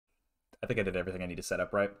I think I did everything I need to set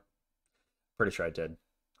up, right? Pretty sure I did.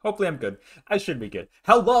 Hopefully I'm good. I should be good.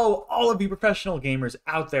 Hello, all of you professional gamers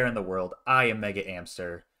out there in the world. I am Mega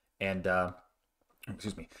Amster, and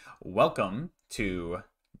excuse me. Welcome to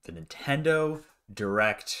the Nintendo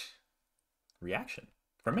Direct reaction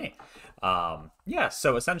from me. Yeah,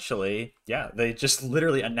 so essentially, yeah, they just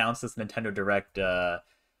literally announced this Nintendo Direct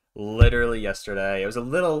literally yesterday. It was a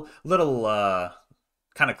little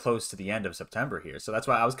kind of close to the end of September here. So that's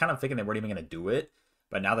why I was kind of thinking they weren't even going to do it,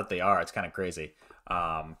 but now that they are, it's kind of crazy.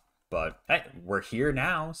 But hey, we're here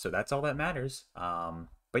now, so that's all that matters.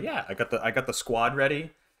 But yeah, I got the squad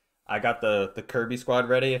ready. I got the Kirby squad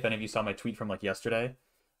ready. If any of you saw my tweet from like yesterday,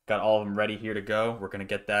 got all of them ready here to go. We're gonna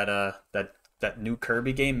get that new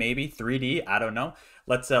Kirby game, maybe 3D. I don't know.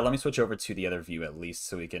 Let me switch over to the other view at least,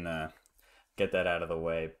 so we can get that out of the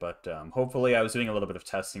way. But hopefully, I was doing a little bit of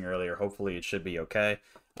testing earlier. Hopefully, it should be okay.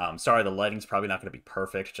 Sorry, the lighting's probably not gonna be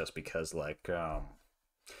perfect, just because like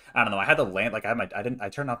I don't know. I had the lamp, like I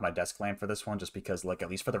turned off my desk lamp for this one just because, like, at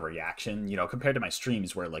least for the reaction, compared to my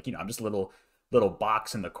streams where, like, I'm just a little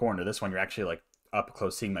box in the corner. This one, you're actually like up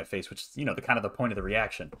close seeing my face, which is, the kind of the point of the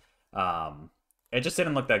reaction. It just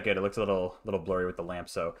didn't look that good. It looks a little blurry with the lamp,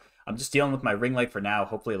 so I'm just dealing with my ring light for now.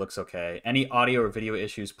 Hopefully it looks okay. Any audio or video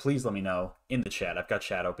issues, please let me know in the chat. I've got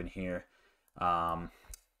chat open here. But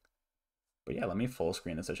yeah, let me full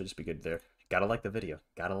screen this. I should just be good there. Gotta like the video.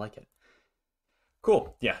 Gotta like it.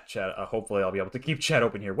 Cool. Yeah, chat. Hopefully I'll be able to keep chat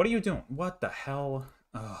open here. What are you doing? What the hell?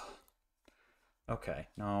 Ugh. Okay,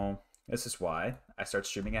 no. This is why I start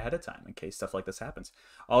streaming ahead of time, in case stuff like this happens.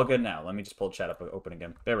 All good now. Let me just pull chat up open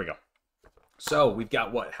again. There we go. So we've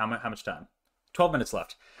got what? How much time? 12 minutes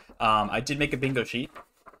left. I did make a bingo sheet.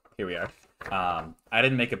 Here we are. I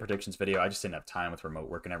didn't make a predictions video. I just didn't have time with remote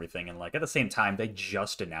work and everything. And like at the same time, they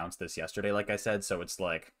just announced this yesterday, like I said. So it's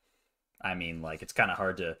like, I mean, like, it's kind of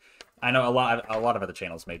hard to. I know a lot of other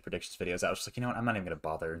channels made predictions videos. I was just like, you know what? I'm not even gonna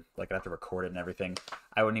bother. Like, I have to record it and everything.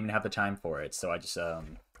 I wouldn't even have the time for it. So I just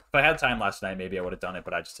if I had time last night, maybe I would have done it,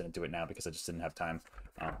 but I just didn't do it now because I just didn't have time.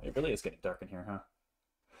 It really is getting dark in here, huh?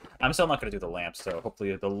 I'm still not gonna do the lamps, so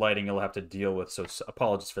hopefully the lighting you'll have to deal with. So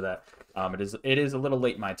apologies for that. It is a little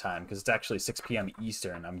late my time because it's actually 6 p.m.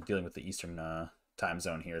 Eastern. I'm dealing with the Eastern time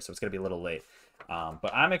zone here, so it's gonna be a little late.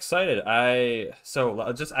 But I'm excited. I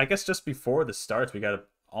guess just before this starts, we got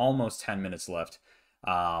almost 10 minutes left.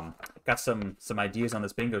 Got some ideas on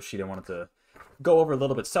this bingo sheet I wanted to go over a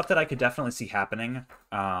little bit. Stuff that I could definitely see happening.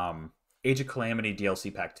 Age of Calamity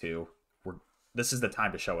DLC Pack 2. This is the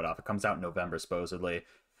time to show it off. It comes out in November, supposedly.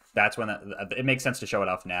 That's when it makes sense to show it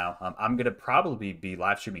off now. I'm going to probably be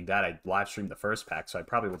live streaming that. I live streamed the first pack, so I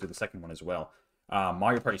probably will do the second one as well.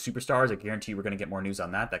 Mario Party Superstars, I guarantee we're going to get more news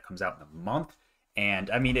on that. That comes out in a month. And,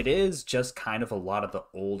 I mean, it is just kind of a lot of the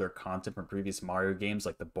older content from previous Mario games,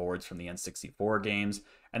 like the boards from the N64 games,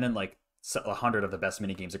 and then, like, 100 of the best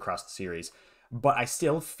mini-games across the series. But I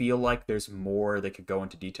still feel like there's more they could go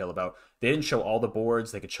into detail about. They didn't show all the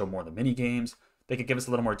boards. They could show more of the mini-games. They could give us a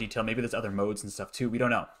little more detail. Maybe there's other modes and stuff, too. We don't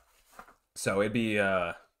know. So it'd be,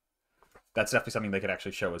 that's definitely something they could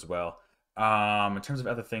actually show as well. In terms of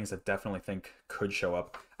other things that definitely think could show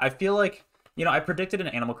up, I feel like, I predicted an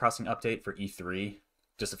Animal Crossing update for E3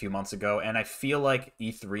 just a few months ago, and I feel like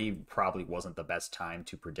E3 probably wasn't the best time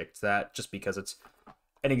to predict that, just because it's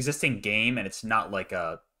an existing game, and it's not like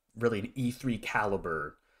really an E3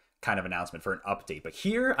 caliber kind of announcement for an update. But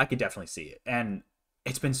here, I could definitely see it, and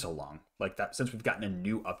it's been so long, like that, since we've gotten a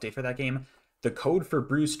new update for that game. The code for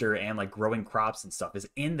Brewster and like growing crops and stuff is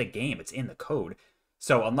in the game. It's in the code.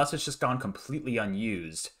 So unless it's just gone completely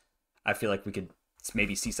unused, I feel like we could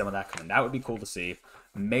maybe see some of that coming. That would be cool to see.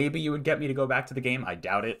 Maybe you would get me to go back to the game. I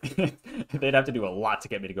doubt it. They'd have to do a lot to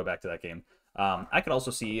get me to go back to that game. I could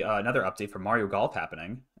also see another update for Mario Golf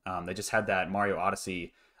happening. They just had that Mario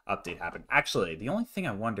Odyssey update happen. Actually, the only thing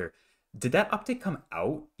I wonder, did that update come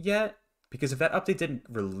out yet? Because if that update didn't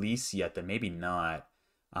release yet, then maybe not.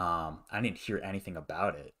 I didn't hear anything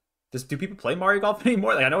about it. Do people play Mario Golf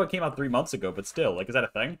anymore? Like, I know it came out 3 months ago, but still, like, is that a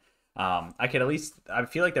thing? I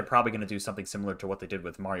feel like they're probably going to do something similar to what they did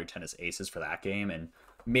with Mario Tennis Aces for that game, and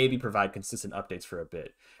maybe provide consistent updates for a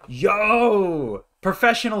bit. Yo!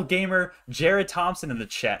 Professional gamer Jared Thompson in the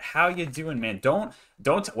chat. How you doing, man? Don't,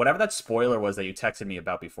 whatever that spoiler was that you texted me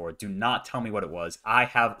about before, do not tell me what it was. I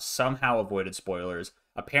have somehow avoided spoilers.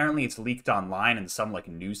 Apparently, it's leaked online, and some, like,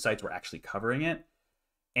 news sites were actually covering it.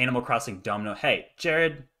 Animal Crossing Domino. Hey,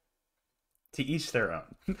 Jared, to each their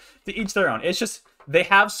own. To each their own. It's just, they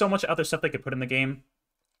have so much other stuff they could put in the game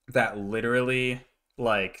that literally,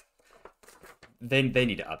 like, they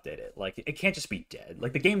need to update it. Like, it can't just be dead.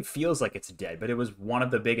 Like, the game feels like it's dead, but it was one of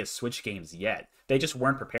the biggest Switch games yet. They just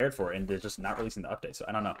weren't prepared for it, and they're just not releasing the update. So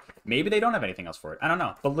I don't know. Maybe they don't have anything else for it. I don't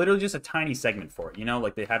know. But literally just a tiny segment for it, you know,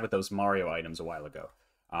 like they had with those Mario items a while ago.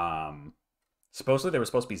 Supposedly there were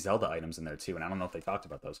supposed to be Zelda items in there too, and I don't know if they talked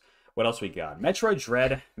about those. What else we got? Metroid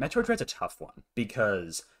Dread. Metroid Dread's a tough one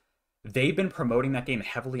because they've been promoting that game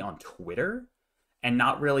heavily on Twitter, and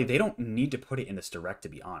not really. They don't need to put it in this direct, to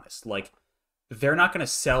be honest. Like, they're not going to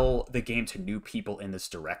sell the game to new people in this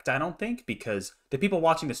direct, I don't think, because the people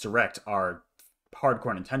watching this direct are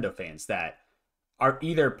hardcore Nintendo fans that are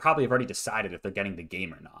either probably have already decided if they're getting the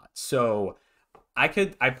game or not. So I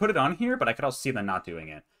put it on here, but I could also see them not doing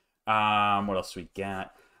it. What else we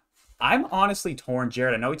got? I'm honestly torn,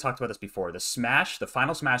 Jared. I know we talked about this before. The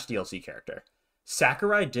Final Smash DLC character.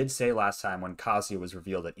 Sakurai did say last time when Kazuya was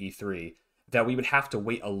revealed at E3 that we would have to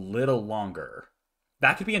wait a little longer.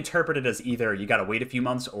 That could be interpreted as either you gotta wait a few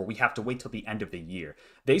months or we have to wait till the end of the year.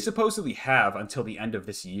 They supposedly have until the end of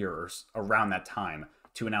this year or around that time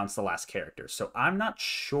to announce the last character. So I'm not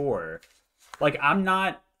sure. Like, I'm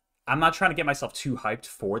not trying to get myself too hyped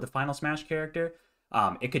for the Final Smash character.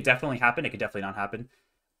 It could definitely happen. It could definitely not happen.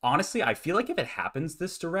 Honestly, I feel like if it happens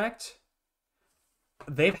this direct,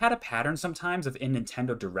 they've had a pattern sometimes in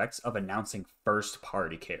Nintendo Directs of announcing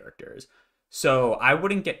first-party characters. So I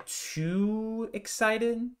wouldn't get too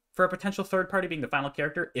excited for a potential third party being the final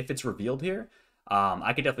character if it's revealed here.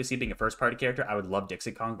 I could definitely see it being a first party character. I would love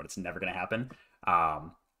Dixie Kong, but it's never going to happen.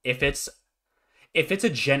 If it's a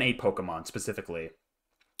Gen 8 Pokemon specifically,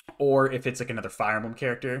 or if it's like another Fire Emblem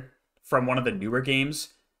character from one of the newer games,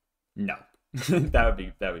 no. that would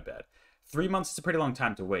be bad. 3 months is a pretty long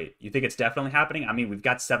time to wait. You think it's definitely happening? I mean, we've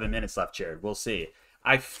got 7 minutes left, Jared. We'll see.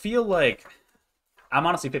 I feel like I'm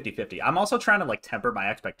honestly 50-50. I'm also trying to like temper my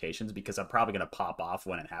expectations because I'm probably going to pop off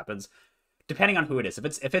when it happens. Depending on who it is. If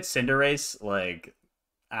it's Cinderace, like,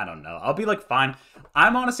 I don't know. I'll be like, fine.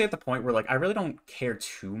 I'm honestly at the point where like I really don't care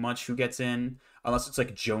too much who gets in unless it's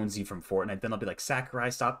like Jonesy from Fortnite. Then I'll be like, Sakurai,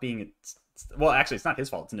 stop being well, actually it's not his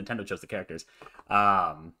fault. It's Nintendo chose the characters.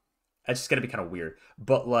 It's just going to be kind of weird.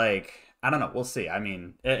 But like, I don't know. We'll see. I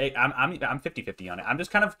mean, I'm 50-50 on it. I'm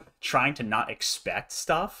just kind of trying to not expect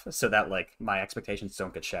stuff so that like my expectations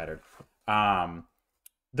don't get shattered.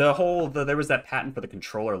 There was that patent for the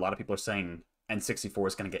controller. A lot of people are saying N64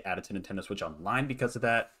 is going to get added to Nintendo Switch Online because of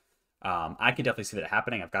that. I can definitely see that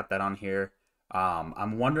happening. I've got that on here.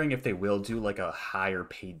 I'm wondering if they will do like a higher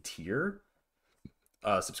paid tier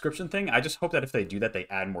subscription thing. I just hope that if they do that, they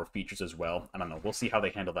add more features as well. I don't know. We'll see how they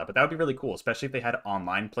handle that, but that would be really cool, especially if they had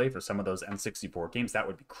online play for some of those N64 games. That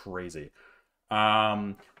would be crazy.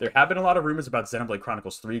 There have been a lot of rumors about Xenoblade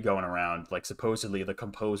Chronicles 3 going around. Like, supposedly the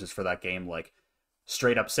composers for that game, like,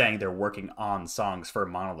 straight up saying they're working on songs for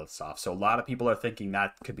Monolith Soft. So a lot of people are thinking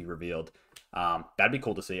that could be revealed. That'd be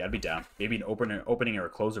cool to see. I'd be down. Maybe an opening or a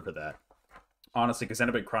closer for that. Honestly, because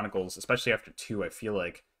Xenoblade Chronicles, especially after 2, I feel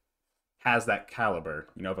like has that caliber,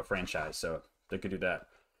 you know, of a franchise, so they could do that.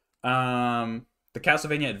 The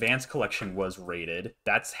Castlevania Advance Collection was rated.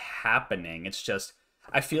 That's happening. It's just,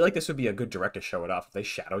 I feel like this would be a good direct to show it off. If they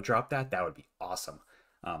shadow drop that, that would be awesome.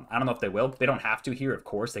 I don't know if they will. They don't have to here, of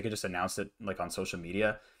course. They could just announce it like on social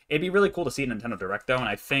media. It'd be really cool to see it Nintendo Direct though, and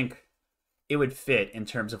I think it would fit in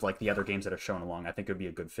terms of like the other games that are shown along. I think it would be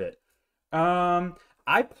a good fit.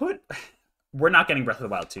 We're not getting Breath of the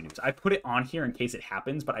Wild 2 news. I put it on here in case it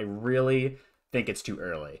happens, but I really think it's too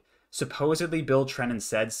early. Supposedly, Bill Trinen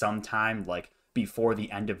said sometime like before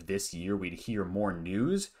the end of this year we'd hear more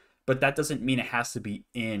news, but that doesn't mean it has to be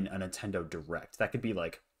in a Nintendo Direct. That could be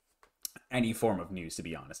like any form of news, to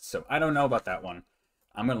be honest. So I don't know about that one.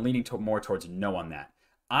 I'm going to leaning more towards no on that.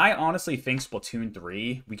 I honestly think Splatoon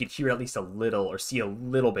 3, we could hear at least a little or see a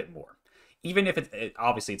little bit more. Even if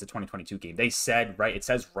obviously it's a 2022 game. They said, right, it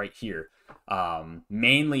says right here,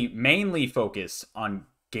 mainly focus on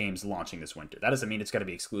games launching this winter. That doesn't mean it's going to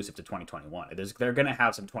be exclusive to 2021. They're going to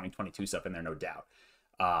have some 2022 stuff in there, no doubt.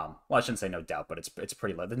 Well, I shouldn't say no doubt, but it's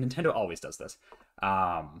pretty low. The Nintendo always does this.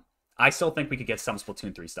 I still think we could get some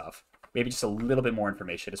Splatoon 3 stuff. Maybe just a little bit more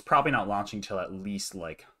information. It's probably not launching till at least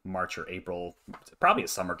like March or April. Probably a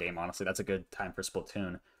summer game, honestly. That's a good time for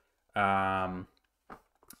Splatoon.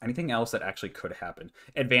 Anything else that actually could happen?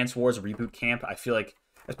 Advance Wars Reboot Camp. I feel like,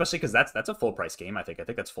 especially because that's a full price game. I think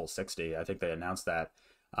that's full 60. I think they announced that.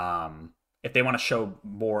 If they want to show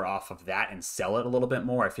more off of that and sell it a little bit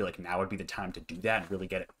more, I feel like now would be the time to do that and really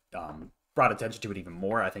get it brought attention to it even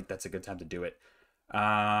more. I think that's a good time to do it.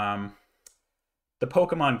 The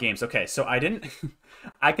Pokemon games. Okay, so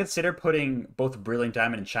I consider putting both Brilliant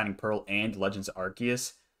Diamond and Shining Pearl and Legends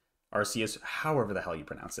Arceus Arceus, however the hell you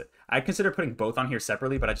pronounce it. I consider putting both on here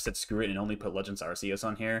separately, but I just said screw it and only put Legends Arceus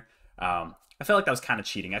on here. I felt like that was kind of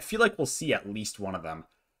cheating. I feel like we'll see at least one of them.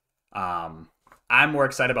 I'm more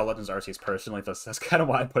excited about Legends Arceus personally. That's kind of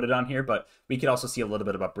why I put it on here, but we could also see a little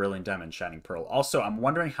bit about Brilliant Diamond, Shining Pearl. Also, I'm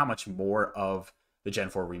wondering how much more of the Gen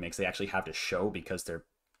 4 remakes they actually have to show because they're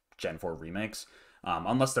Gen 4 remakes.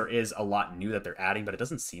 Unless there is a lot new that they're adding, but it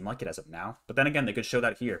doesn't seem like it as of now. But then again, they could show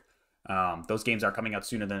that here. Those games are coming out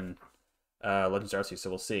sooner than Legends Arceus, so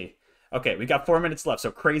we'll see. Okay, we got 4 minutes left,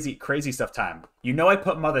 so crazy stuff time. You know I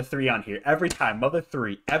put Mother 3 on here every time. Mother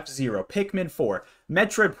 3, F-Zero, Pikmin 4,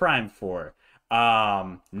 Metroid Prime 4,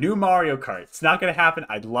 new Mario Kart. It's not going to happen.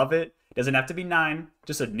 I'd love it. It doesn't have to be 9.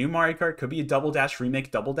 Just a new Mario Kart. Could be a Double Dash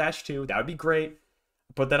remake, Double Dash 2. That would be great.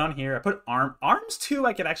 Put that on here. I put Arms 2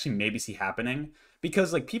 I could actually maybe see happening.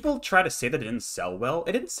 Because, like, people try to say that it didn't sell well.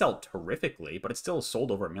 It didn't sell terrifically, but it still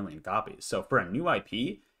sold over 1 million copies. So for a new IP,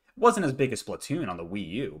 it wasn't as big as Splatoon on the Wii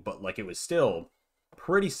U, but, like, it was still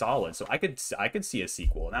pretty solid. So I could see a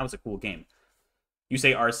sequel, and that was a cool game. You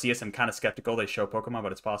say Arceus, I'm kind of skeptical they show Pokemon,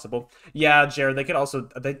 but it's possible. Yeah, Jared, they could also...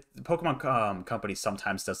 the Pokemon company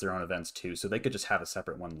sometimes does their own events, too, so they could just have a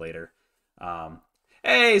separate one later.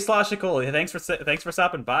 Hey, Sloshical, thanks for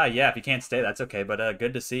stopping by. Yeah, if you can't stay, that's okay, but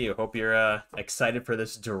good to see you. Hope you're excited for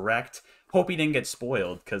this direct. Hope you didn't get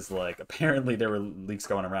spoiled, because, like, apparently there were leaks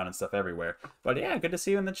going around and stuff everywhere. But yeah, good to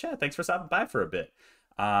see you in the chat. Thanks for stopping by for a bit.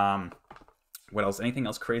 What else? Anything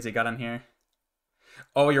else crazy got on here?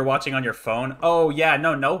 Oh, you're watching on your phone? Oh, yeah,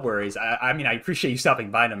 no worries. I mean, I appreciate you stopping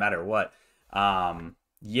by no matter what.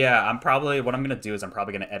 Yeah, what I'm going to do is I'm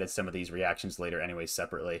probably going to edit some of these reactions later anyway,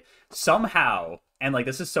 separately. Somehow, and like,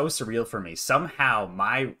 this is so surreal for me, somehow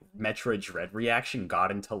my Metroid Dread reaction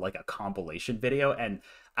got into like a compilation video, and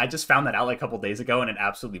I just found that out like a couple days ago, and it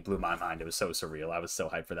absolutely blew my mind. It was so surreal. I was so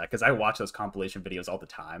hyped for that, because I watch those compilation videos all the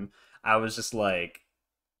time. I was just like,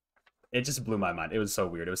 it just blew my mind. It was so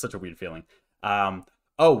weird. It was such a weird feeling.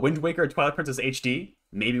 Oh, Wind Waker and Twilight Princess HD.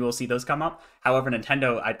 Maybe we'll see those come up. However,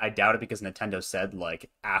 Nintendo, I doubt it, because Nintendo said,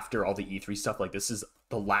 like, after all the E3 stuff, like, this is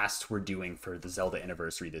the last we're doing for the Zelda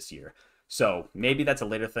anniversary this year. So maybe that's a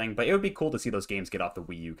later thing, but it would be cool to see those games get off the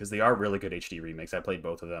Wii U, because they are really good HD remakes. I played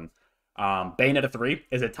both of them. Bayonetta 3,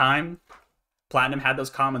 is it time? Platinum had those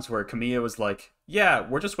comments where Kamiya was like, yeah,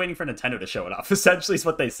 we're just waiting for Nintendo to show it off. Essentially is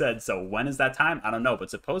what they said. So when is that time? I don't know, but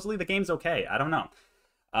supposedly the game's okay. I don't know.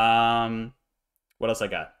 What else I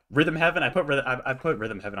got? Rhythm Heaven. I put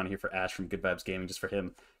Rhythm Heaven on here for Ash from Good Vibes Gaming, just for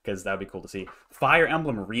him, because that would be cool to see. Fire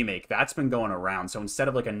Emblem Remake. That's been going around. So instead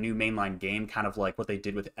of like a new mainline game, kind of like what they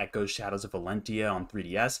did with Echo Shadows of Valentia on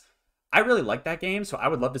 3DS, I really like that game. So I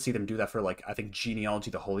would love to see them do that for, like, I think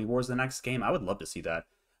Genealogy: The Holy Wars, the next game. I would love to see that.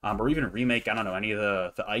 Or even remake, I don't know, any of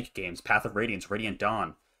the Ike games, Path of Radiance, Radiant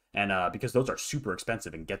Dawn, and because those are super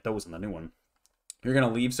expensive, and get those in the new one. You're going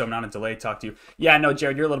to leave, so I'm not on delay. Talk to you. Yeah, no,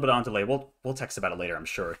 Jared, you're a little bit on delay. We'll text about it later, I'm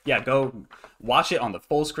sure. Yeah, go watch it on the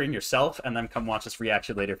full screen yourself, and then come watch this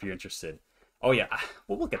reaction later if you're interested. Oh, yeah.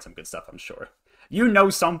 Well, we'll get some good stuff, I'm sure. You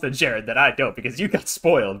know something, Jared, that I don't, because you got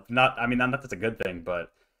spoiled. I mean, not that that's a good thing,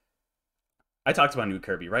 but I talked about New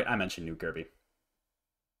Kirby, right? I mentioned New Kirby.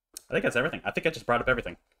 I think that's everything. I think I just brought up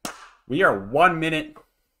everything. We are 1 minute,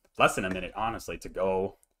 less than a minute, honestly, to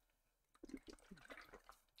go.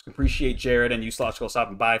 Appreciate Jared and you, Sloshko,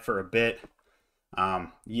 stopping by for a bit.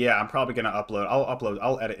 Yeah, I'm probably gonna upload.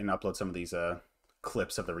 I'll edit and upload some of these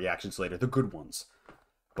clips of the reactions later, the good ones.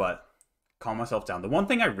 But calm myself down. The one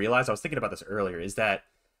thing I realized, I was thinking about this earlier, is that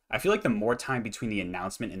I feel like the more time between the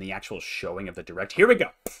announcement and the actual showing of the direct, here we go.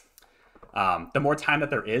 The more time that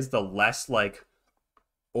there is, the less like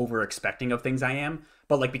over expecting of things I am.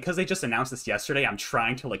 But like, because they just announced this yesterday, I'm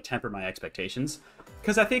trying to like temper my expectations,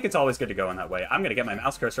 because I think it's always good to go in that way. I'm gonna get my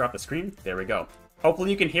mouse cursor off the screen. There we go.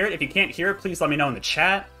 Hopefully you can hear it. If you can't hear it, please let me know in the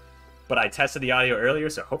chat. But I tested the audio earlier,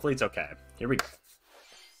 so hopefully it's okay. Here we go.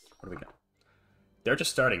 What do we got? They're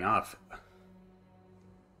just starting off.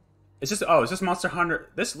 It's just, oh, is this Monster Hunter?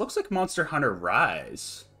 This looks like Monster Hunter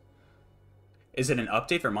Rise. Is it an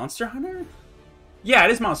update for Monster Hunter? Yeah,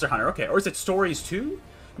 it is Monster Hunter. Okay, or is it Stories 2?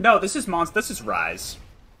 No, this is Rise.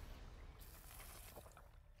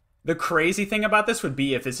 The crazy thing about this would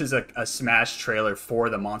be if this is a Smash trailer for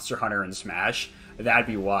the Monster Hunter in Smash. That'd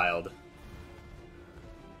be wild.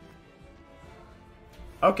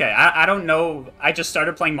 Okay, I don't know. I just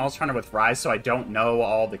started playing Monster Hunter with Rise, so I don't know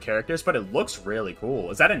all the characters, but it looks really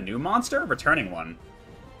cool. Is that a new monster? Returning one.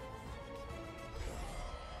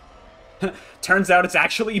 Turns out it's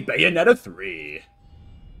actually Bayonetta 3.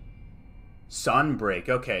 Sunbreak.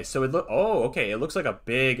 Okay, so it it looks like a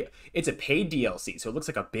big, it's a paid DLC, so it looks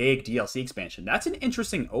like a big DLC expansion. That's an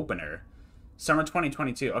interesting opener. Summer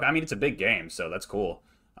 2022. Okay, I mean, it's a big game, so that's cool.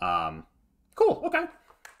 Cool, okay.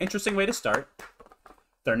 Interesting way to start.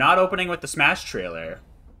 They're not opening with the Smash trailer.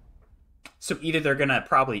 So either they're going to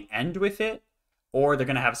probably end with it, or they're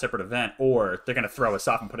going to have a separate event, or they're going to throw us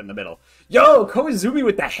off and put it in the middle. Yo, Koizumi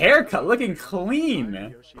with the haircut, looking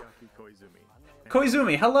clean.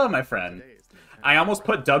 Koizumi, hello, my friend. I almost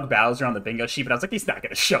put Doug Bowser on the bingo sheet, but I was like, he's not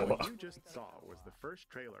going to show up.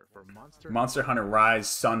 Monster Hunter Rise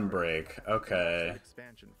Sunbreak. Okay.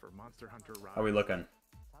 How are we looking?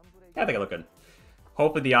 Yeah, I think I look good.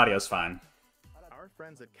 Hopefully the audio's fine.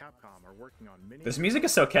 This music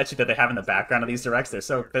is so catchy that they have in the background of these directs.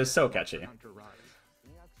 They're so catchy.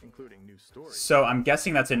 So I'm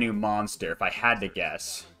guessing that's a new monster, if I had to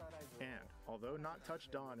guess. And although not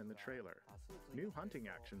touched on in the trailer, new hunting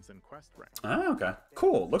actions and quest ranks. Oh, okay.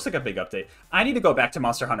 Cool. Looks like a big update. I need to go back to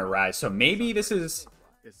Monster Hunter Rise, so maybe this is...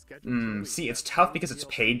 see, it's tough because it's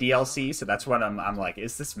paid DLC, so that's what I'm like,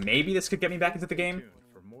 is this... Maybe this could get me back into the game?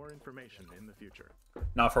 For more information in the future.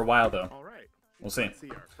 Not for a while, though. All right. We'll see. Let's see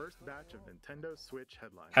our first batch of Nintendo Switch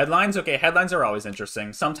headlines. Headlines? Okay, headlines are always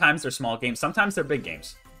interesting. Sometimes they're small games, sometimes they're big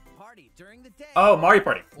games. Oh, Mario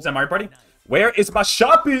Party. Is that Mario Party? Where is my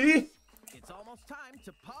Shoppy? It's almost time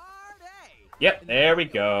to party. Yep, there we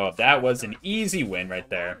go. That was an easy win right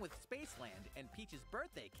there.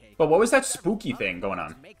 But what was that spooky thing going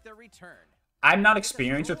on? I'm not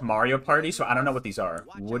experienced with Mario Party, so I don't know what these are.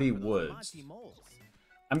 Woody Woods.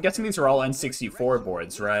 I'm guessing these are all N64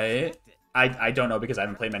 boards, right? I don't know because I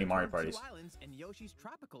haven't played many Mario Parties.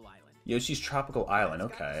 Yoshi's Tropical Island,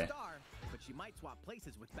 okay.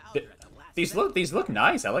 These look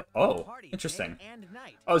nice. I like. Oh, interesting.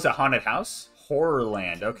 Oh, it's a haunted house?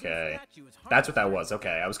 Horrorland. Okay, that's what that was.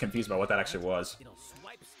 Okay, I was confused about what that actually was.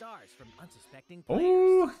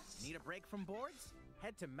 Ooh.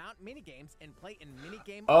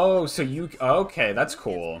 Oh, so you... Okay, that's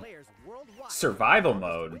cool. Survival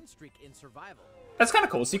mode. That's kind of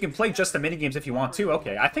cool. So you can play just the minigames if you want to.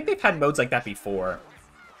 Okay, I think they've had modes like that before.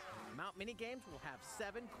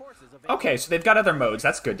 Okay, so they've got other modes.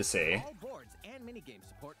 That's good to see.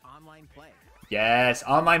 Yes,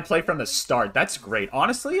 online play from the start. That's great.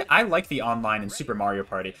 Honestly, I like the online in Super Mario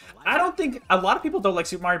Party. I don't think... A lot of people don't like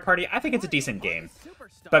Super Mario Party. I think it's a decent game.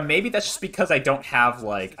 But maybe that's just because I don't have,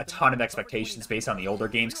 like, a ton of expectations based on the older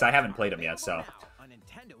games, because I haven't played them yet, so...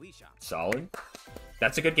 Solid.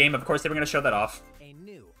 That's a good game. Of course, they were going to show that off.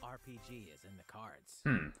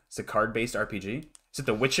 It's a card-based RPG? Is it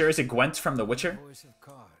The Witcher? Is it Gwent from The Witcher?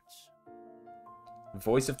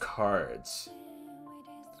 Voice of Cards.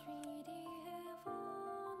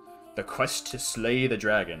 The Quest to Slay the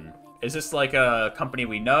Dragon. Is this like a company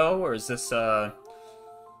we know, or is this, I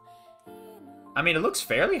mean, it looks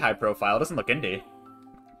fairly high profile. It doesn't look indie.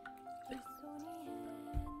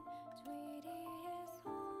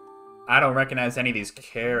 I don't recognize any of these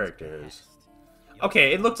characters.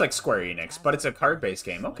 Okay, it looks like Square Enix, but it's a card-based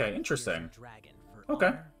game. Okay, interesting.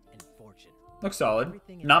 Okay. Looks solid.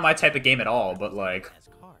 Not my type of game at all, but, like,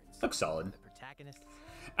 looks solid.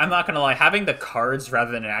 I'm not gonna lie, having the cards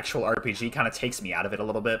rather than an actual RPG kind of takes me out of it a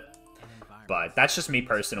little bit. But that's just me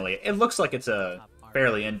personally. It looks like it's a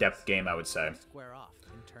fairly in-depth game, I would say.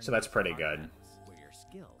 So that's pretty good.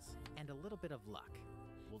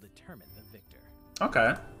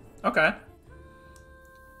 Okay. Okay.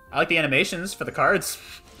 I like the animations for the cards.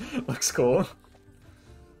 Looks cool.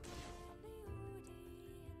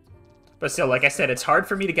 But still, like I said, it's hard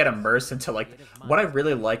for me to get immersed into, like, what I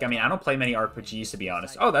really like. I mean, I don't play many RPGs, to be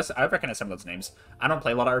honest. Oh, I recognize some of those names. I don't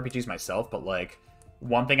play a lot of RPGs myself, but, like,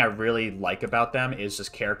 one thing I really like about them is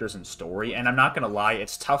just characters and story. And I'm not gonna lie,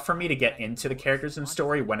 it's tough for me to get into the characters and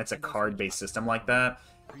story when it's a card-based system like that.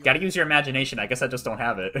 Gotta use your imagination. I guess I just don't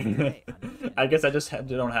have it. I guess I just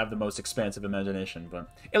don't have the most expansive imagination, but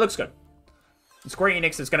it looks good. Square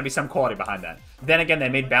Enix is gonna be some quality behind that. Then again, they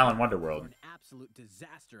made Balan Wonderworld.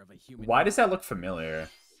 Why does that look familiar?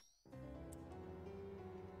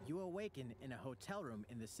 You awaken in a hotel room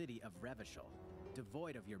in the city of Revachol,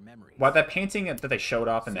 devoid of your memories. Why, that painting that they showed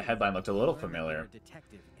off in the headline looked a little familiar.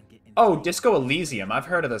 Oh, Disco Elysium. I've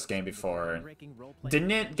heard of this game before.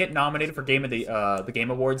 Didn't it get nominated for Game of the Game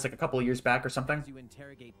Awards like a couple of years back or something?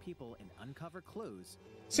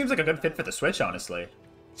 Seems like a good fit for the Switch, honestly.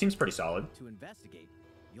 Seems pretty solid. To investigate,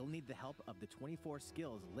 you'll need the help of the 24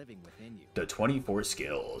 skills living within you. The 24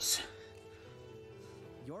 skills.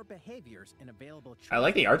 Your behaviors and available I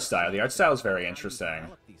like the art style. The art style is very interesting.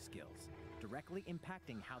 These skills, directly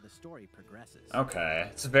impacting how the story progresses. Okay.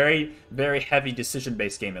 It's a very, very heavy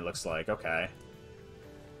decision-based game, it looks like. Okay.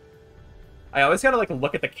 I always gotta, like,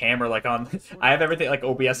 look at the camera, like, on... I have everything, like,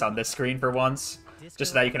 OBS on this screen for once.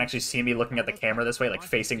 just so that you can actually see me looking at the camera this way, like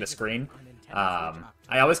facing the screen.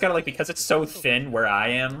 I always gotta, like, because it's so thin where I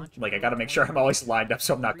am, like, I gotta make sure I'm always lined up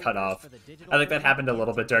so I'm not cut off. I think that happened a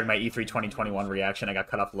little bit during my E3 2021 reaction. I got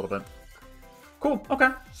cut off a little bit. Cool, okay,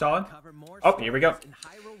 solid. Oh, here we go.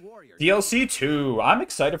 DLC 2. I'm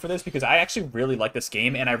excited for this because I actually really like this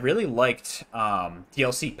game, and I really liked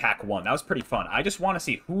DLC Pack 1. That was pretty fun. I just want to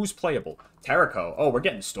see who's playable. Terraco. Oh, we're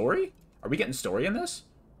getting story? Are we getting story in this?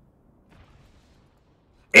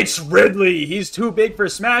 It's Ridley! He's too big for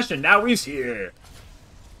Smash, and now he's here.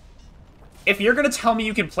 If you're gonna tell me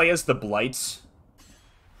you can play as the Blights,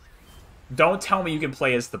 don't tell me you can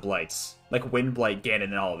play as the Blights. Like Windblight, Ganon,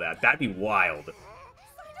 and all of that. That'd be wild.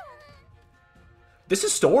 This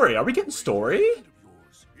is story. Are we getting story?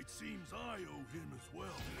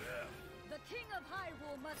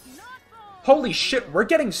 Holy shit, we're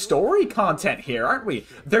getting story content here, aren't we?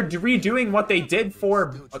 They're redoing what they did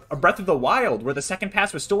for Breath of the Wild, where the second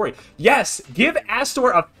pass was story. Yes, give Astor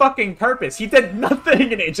a fucking purpose. He did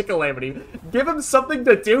nothing in Age of Calamity. Give him something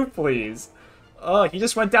to do, please. He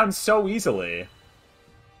just went down so easily.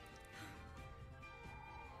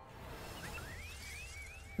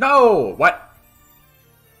 No! What?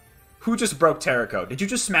 Who just broke Terraco? Did you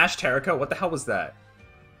just smash Terraco? What the hell was that?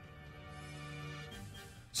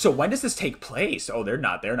 So when does this take place? Oh, they're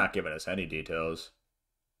not giving us any details.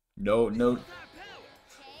 No.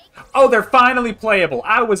 Oh, they're finally playable.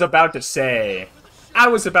 I was about to say,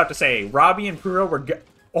 Robbie and Puro were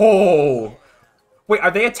oh! Wait, are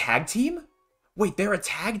they a tag team? Wait, they're a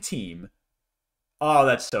tag team. Oh,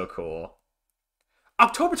 that's so cool.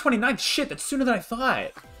 October 29th? Shit, that's sooner than I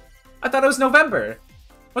thought. I thought it was November.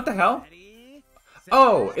 What the hell?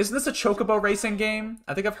 Oh, isn't this a Chocobo racing game?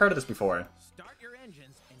 I think I've heard of this before.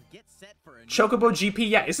 Chocobo GP,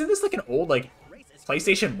 yeah. Isn't this like an old, like,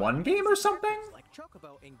 PlayStation 1 game or something?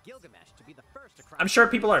 I'm sure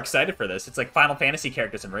people are excited for this. It's like Final Fantasy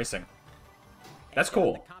characters in racing. That's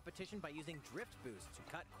cool.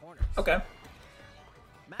 Okay.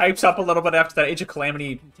 Hypes up a little bit after that Age of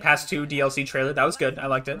Calamity Pass 2 DLC trailer. That was good. I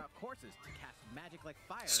liked it.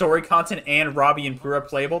 Story content and Robbie and Pura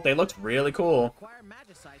playable. They looked really cool.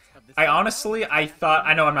 I thought...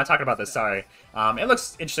 I know I'm not talking about this, sorry. It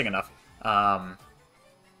looks interesting enough.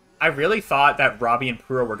 I really thought that Robbie and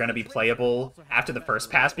Pura were going to be playable after the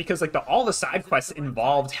first pass because, like, all the side quests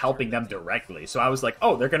involved helping them directly. So I was like,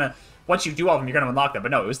 oh, they're going to... Once you do all of them, you're going to unlock them.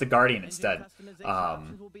 But no, it was the Guardian instead.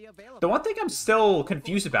 The one thing I'm still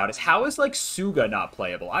confused about is how is, like, Suga not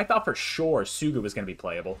playable? I thought for sure Suga was going to be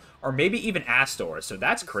playable. Or maybe even Astor. So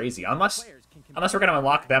that's crazy. Unless we're going to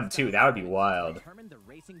unlock them, too. That would be wild.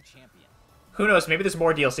 Who knows? Maybe there's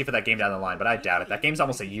more DLC for that game down the line, but I doubt it. That game's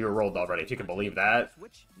almost a year old already, if you can believe that.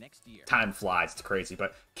 Time flies. It's crazy,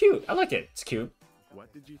 but cute. I like it. It's cute.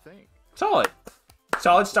 What did you think? Solid.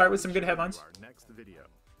 Solid start with some good headlines. Our next video.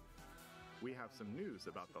 We have some news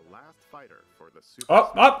about the last fighter for the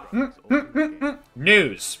Super Smash Bros. Ultimate game.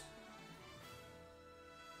 News.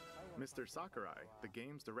 Mr. Sakurai, the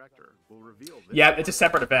game's director, will reveal this. Yeah, it's a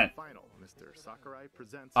separate event. Final. Mr. Sakurai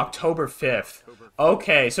presents October 5th.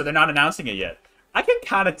 Okay, so they're not announcing it yet. I can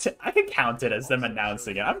count it as them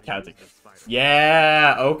announcing it. I'm counting.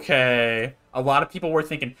 Yeah, okay. A lot of people were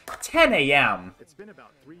thinking 10 a.m. It's been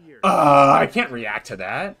about 3 years. I can't react to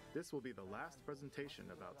that. This will be the last presentation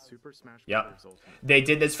about Super Smash Yep. Bros. Ultimate. They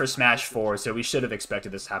did this for Smash 4, so we should have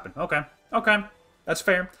expected this to happen. Okay. Okay. That's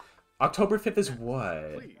fair. October 5th is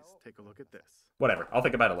what? Please take a look at this. Whatever. I'll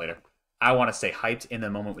think about it later. I want to stay hyped in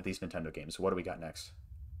the moment with these Nintendo games. What do we got next?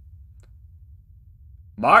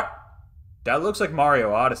 That looks like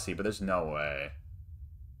Mario Odyssey, but there's no way.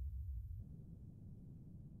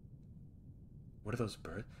 What are those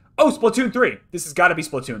birds? Oh, Splatoon 3! This has got to be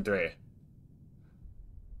Splatoon 3.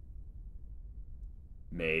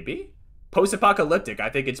 Maybe? Post-apocalyptic. I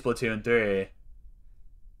think it's Splatoon 3.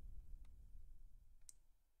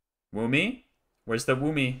 Woomy? Where's the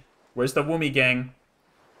Woomy? Where's the Woomy gang?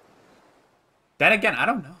 Then again, I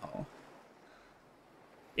don't know.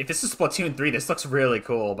 If this is Splatoon 3, this looks really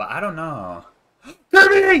cool, but I don't know.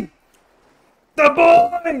 Kirby! The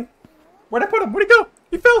boy! Where'd I put him? Where'd he go?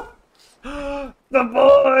 He fell! The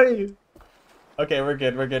boy! Okay, we're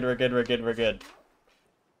good.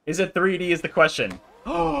 Is it 3D is the question.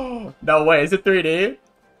 Oh, no way, is it 3D?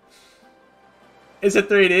 Is it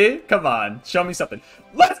 3D? Come on, show me something.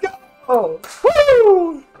 Let's go!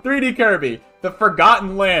 Woo! 3D Kirby, the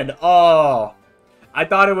Forgotten Land. Oh, I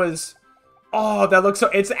thought it was... Oh, that looks so...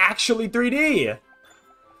 It's actually 3D.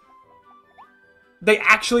 They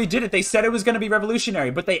actually did it. They said it was going to be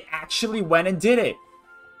revolutionary, but they actually went and did it.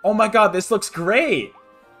 Oh my god, this looks great.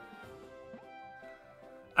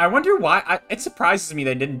 I wonder why. It surprises me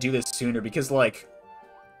they didn't do this sooner because, like,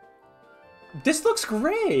 this looks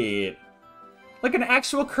great. Like an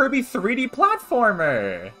actual Kirby 3D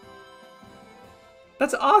platformer.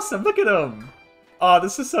 That's awesome. Look at him. Oh,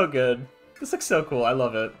 this is so good. This looks so cool. I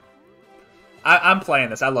love it. I'm playing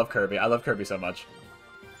this. I love Kirby. I love Kirby so much.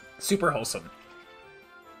 Super wholesome.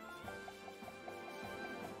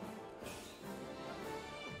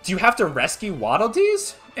 Do you have to rescue Waddle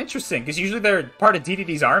Dees? Interesting, because usually they're part of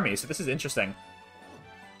DDD's army, so this is interesting.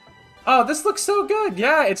 Oh, this looks so good.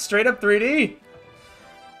 Yeah, it's straight up 3D.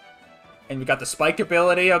 And we got the spike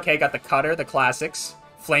ability. Okay, got the cutter, the classics.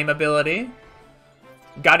 Flame ability.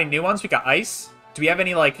 Got any new ones? We got ice. Do we have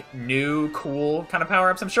any, like, new, cool kind of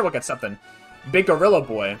power-ups? I'm sure we'll get something. Big Gorilla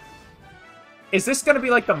Boy. Is this going to be,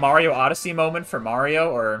 like, the Mario Odyssey moment for Mario?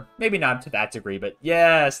 Or maybe not to that degree, but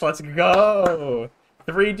yes, let's go!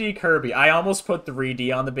 3D Kirby. I almost put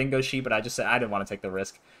 3D on the bingo sheet, but I just said I didn't want to take the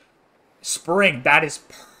risk. Spring. That is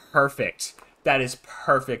perfect. That is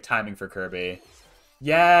perfect timing for Kirby.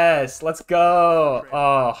 Yes, let's go.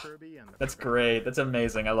 Oh, that's great. That's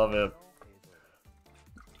amazing. I love it.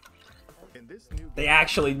 They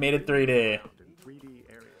actually made it 3D.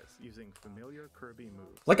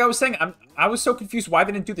 Like I was saying, I was so confused why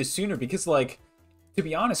they didn't do this sooner because, like, to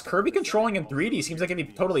be honest, Kirby controlling in 3D seems like it'd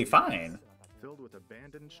be totally fine.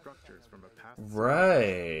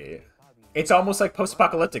 Right. It's almost like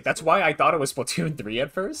post-apocalyptic. That's why I thought it was Splatoon 3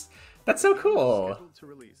 at first. That's so cool.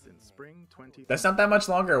 That's not that much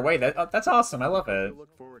longer away. That's awesome. I love it.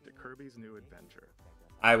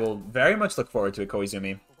 I will very much look forward to it,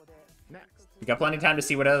 Koizumi. We got plenty of time to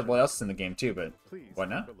see what else is in the game too, but what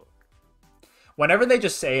now? Whenever they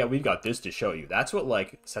just say, oh, we've got this to show you, that's what,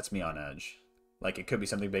 like, sets me on edge. Like, it could be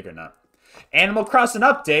something big or not. Animal Crossing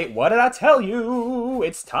update. What did I tell you?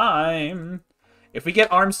 It's time. If we get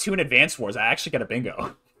ARMS 2 in Advance Wars, I actually get a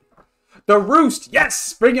bingo. The Roost.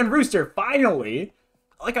 Yes! Bring in Rooster. Finally.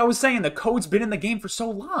 Like I was saying, the code's been in the game for so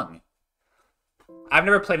long. I've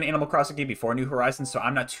never played an Animal Crossing game before New Horizons, so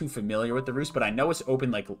I'm not too familiar with the Roost, but I know it's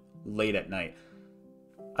open, like, late at night.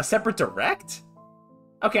 A separate direct?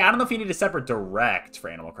 Okay, I don't know if you need a separate direct for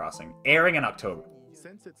Animal Crossing. Airing in October.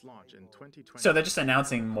 Since its launch in 2020, so they're just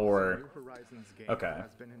announcing more. Okay.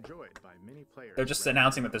 They're just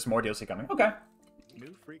announcing that there's more DLC coming. Okay.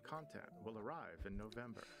 New free content will arrive in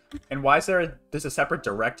November. And why is there's a separate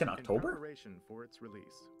direct in October? In preparation for its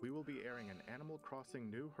release, we will be airing an Animal Crossing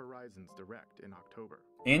New Horizons direct in October.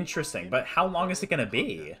 Interesting, but how long is it gonna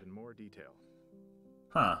be? In more detail.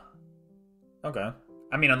 Huh. Okay.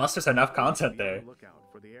 I mean, unless there's enough content there. Look out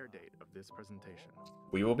for the air date of this presentation.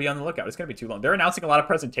 We will be on the lookout. It's going to be too long. They're announcing a lot of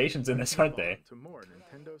presentations in this, aren't they?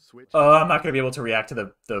 Oh, I'm not going to be able to react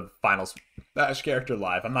to the final Smash character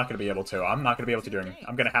live. I'm not going to be able to. I'm not going to be able to during...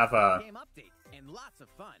 I'm going to have a...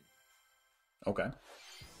 Okay.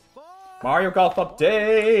 Mario Golf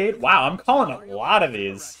update! Wow, I'm calling a lot of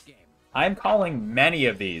these. I'm calling many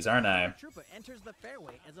of these, aren't I?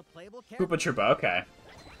 Koopa Troopa, okay.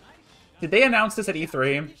 Did they announce this at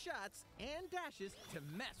E3?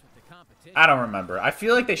 I don't remember. I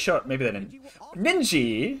feel like they showed... Maybe they didn't.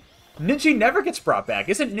 Ninji! Ninji never gets brought back.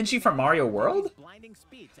 Isn't Ninji from Mario World?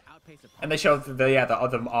 And they showed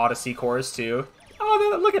the Odyssey cores too.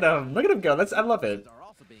 Oh, look at him. Look at him go. I love it.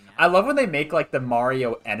 I love when they make, like, the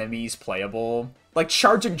Mario enemies playable. Like,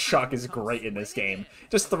 Charging Chuck is great in this game.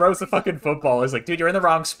 Just throws the fucking football. It's like, dude, you're in the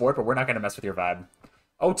wrong sport, but we're not going to mess with your vibe.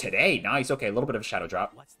 Oh, today. Nice. Okay, a little bit of a shadow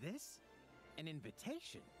drop. What's this? An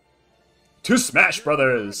invitation. To Smash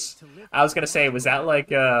Brothers! I was gonna say, was that like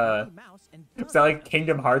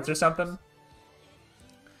Kingdom Hearts or something?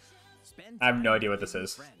 I have no idea what this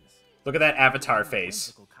is. Look at that avatar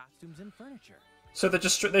face. So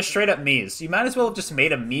they're straight up Mii's. You might as well have just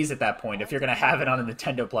made a Mii's at that point if you're gonna have it on a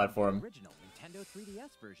Nintendo platform.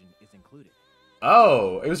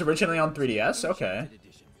 Oh, it was originally on 3DS? Okay.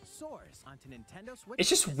 It's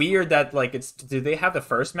just weird that, like, do they have the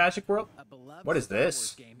first Magic World? What is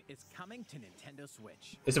this?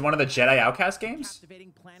 Is it one of the Jedi Outcast games?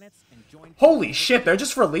 Holy shit, they're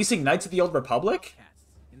just releasing Knights of the Old Republic?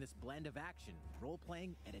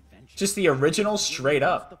 Just the original straight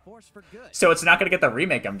up. So it's not going to get the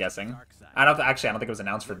remake, I'm guessing. I don't think it was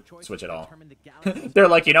announced for Switch at all. They're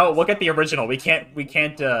like, you know, we'll get the original. We can't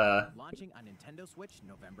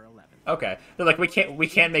Okay. They're like, we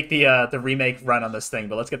can't make the remake run on this thing,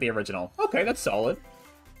 but let's get the original. Okay, that's solid.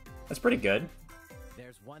 That's pretty good.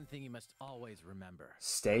 There's one thing you must always remember.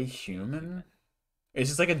 Stay human? Is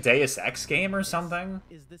this like a Deus Ex game or something?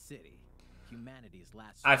 Is the city. Humanity's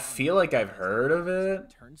last I feel like I've heard of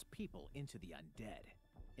it. Turns people into the undead.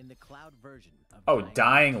 In the cloud version of Oh,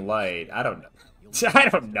 Dying Light. I don't know. I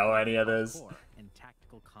don't know any of this.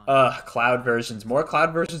 Cloud versions. More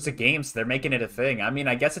cloud versions of games. They're making it a thing. I mean,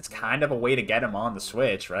 I guess it's kind of a way to get them on the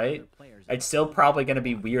Switch, right? It's still probably going to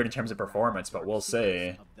be weird in terms of performance, but we'll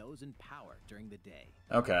see.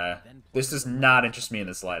 Okay. This does not interest me in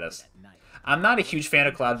the slightest. I'm not a huge fan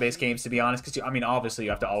of cloud-based games, to be honest, because, I mean, obviously you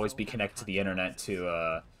have to always be connected to the internet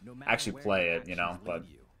to actually play it, you know, but...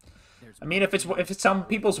 I mean, if it's some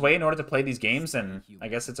people's way in order to play these games, then I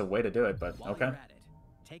guess it's a way to do it, but okay.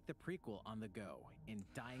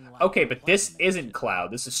 Okay, but this isn't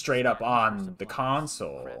cloud. This is straight up on the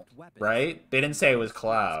console, right? They didn't say it was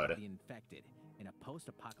cloud.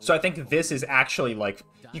 So I think this is actually, like,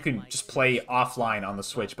 you can just play offline on the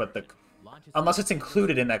Switch, but unless it's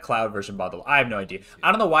included in that cloud version bundle. I have no idea.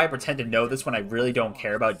 I don't know why I pretend to know this when I really don't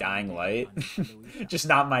care about Dying Light. Just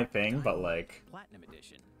not my thing, but, like...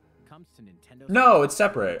 No, it's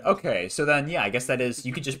separate. Okay, so then, yeah, I guess that is...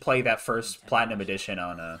 You could just play that first Platinum Edition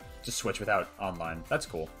on just Switch without online. That's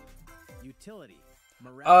cool.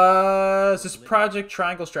 Is this Project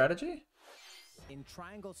Triangle Strategy?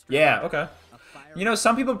 Yeah, okay. You know,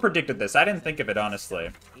 some people predicted this. I didn't think of it,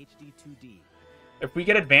 honestly. If we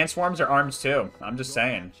get Advanced Forms or Arms too, I'm just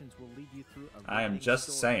saying. I am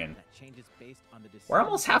just saying. We're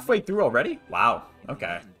almost halfway through already? Wow,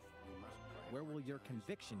 okay.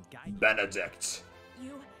 Benedict.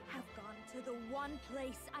 You have gone to the one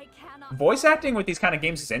place I cannot... Voice acting with these kind of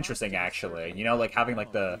games is interesting, actually. You know, like having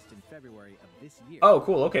like the... Oh,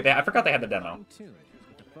 cool, okay, I forgot they had the demo.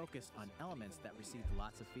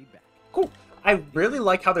 Cool. I really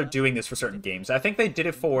like how they're doing this for certain games. I think they did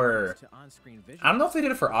it for... I don't know if they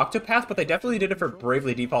did it for Octopath, but they definitely did it for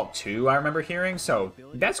Bravely Default 2, I remember hearing. So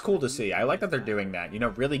that's cool to see. I like that they're doing that. You know,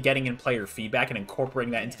 really getting in player feedback and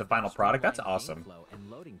incorporating that into the final product. That's awesome.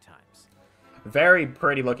 Very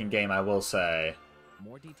pretty looking game, I will say.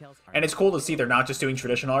 And it's cool to see they're not just doing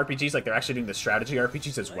traditional RPGs, like they're actually doing the strategy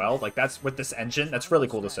RPGs as well. Like that's with this engine. That's really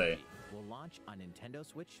cool to see.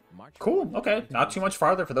 Cool, okay. Not too much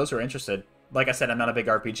farther for those who are interested. Like I said, I'm not a big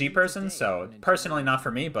RPG person, so personally not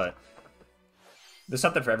for me, but there's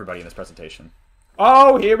something for everybody in this presentation.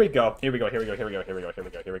 Oh, here we go. Here we go, here we go, here we go, here we go, here we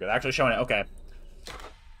go, here we go. They're actually showing it, okay.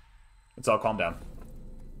 Let's all calm down.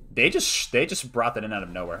 They just brought that in out of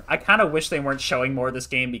nowhere. I kind of wish they weren't showing more of this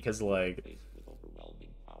game because, like...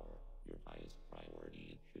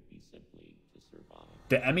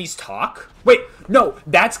 The Emmys talk? Wait, no,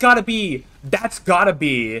 that's gotta be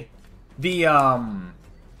the Adam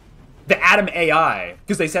AI,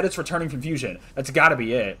 because they said it's returning Confusion. That's gotta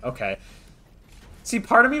be it. Okay. See,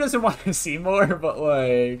 part of me doesn't want to see more, but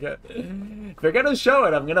like, if they're gonna show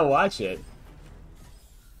it, I'm gonna watch it.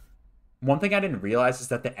 One thing I didn't realize is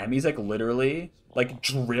that the Emmys like literally like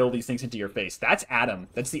drill these things into your face. That's Adam.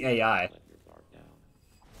 That's the AI.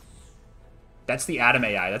 That's the Adam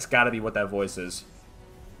AI. That's gotta be what that voice is.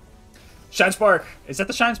 Shine Spark! Is that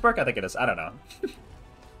the Shine Spark? I think it is. I don't know.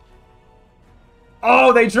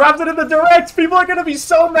 Oh, they dropped it in the direct! People are gonna be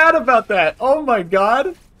so mad about that! Oh my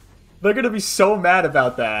god! They're gonna be so mad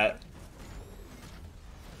about that.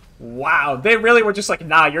 Wow, they really were just like,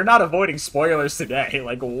 nah, you're not avoiding spoilers today.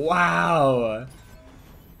 Like, wow.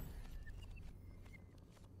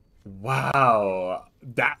 Wow.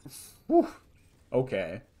 That... Whew.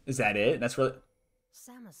 Okay. Is that it? That's really...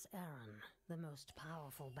 Samus Aran, the most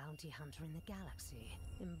powerful bounty hunter in the galaxy,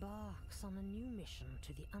 embarks on a new mission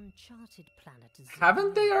to the uncharted planet Xenia.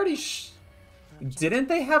 Haven't they already Didn't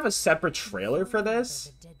they have a separate trailer for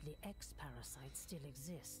this?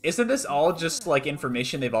 Isn't this all just like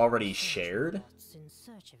information they've already shared?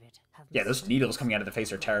 Yeah, those needles coming out of the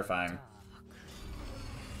face are terrifying.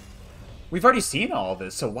 We've already seen all of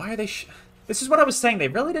this, so why are they This is what I was saying, they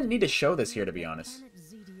really didn't need to show this here, to be honest.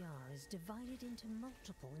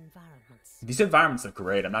 These environments look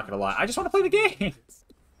great, I'm not gonna lie. I just want to play the game!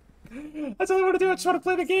 That's all I want to do, I just want to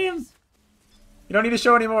play the game! You don't need to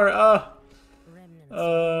show anymore,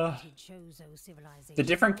 the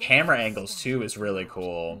different camera angles, too, is really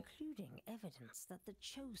cool. Evidence that the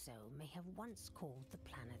Chozo may have once called the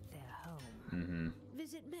planet their home.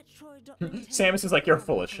 Visit Samus is like, you're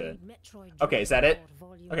full of shit. Okay, is that it?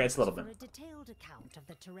 Okay, it's a little bit.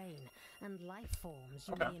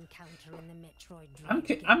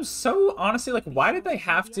 Okay. I'm so honestly like, why did they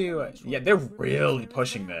have to? Yeah, they're really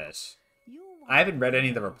pushing this. I haven't read any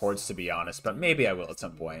of the reports, to be honest, but maybe I will at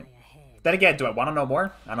some point. Then again, do I want to know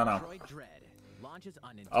more? I don't know.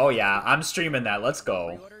 Oh yeah, I'm streaming that. Let's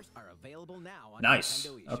go. Nice.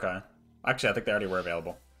 Okay. Actually, I think they already were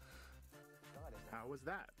available. How was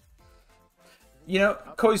that? You know,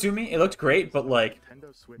 Koizumi, it looked great, but like,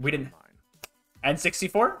 we didn't...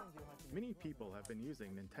 N64? Many people have been using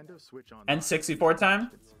Nintendo Switch Online N64 time?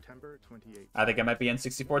 since September 2018. I think it might be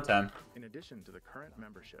N64 time. In addition to the current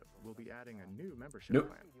membership, we'll be adding a new membership Nope.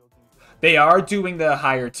 plan. They are doing the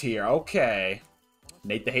higher tier. Okay.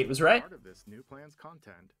 Nate the Hate was right. Part of this new plan's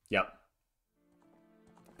content, Yep.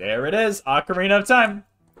 There it is. Ocarina of Time.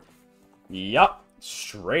 Yep.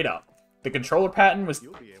 Straight up. The controller patent was...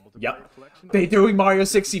 you'll be able to Yep. play a collection of They doing Mario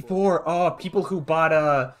 64. Oh, people who bought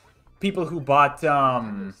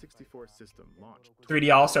 64 system launched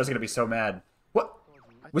 3D All-Stars are gonna be so mad. What?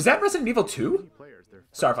 Was that Resident Evil 2? players their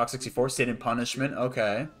Star Fox 64, Sin and Punishment,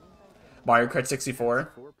 okay. Mario Kart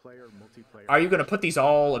 64. 4-player multiplayer Are you gonna put these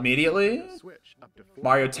all immediately? Switch up to 4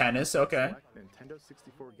 Mario Tennis, okay. select Nintendo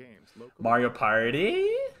 64 games locally. Mario Party?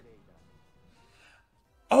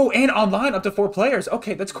 Oh, and online up to 4 players.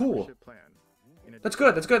 Okay, that's cool. Membership plan. In That's addition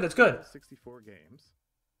good, that's good, that's good. to 64 games.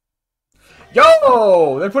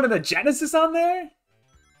 Yo! They're putting the Genesis on there?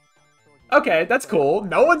 Okay, that's cool.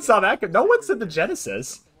 No one saw that. No one said the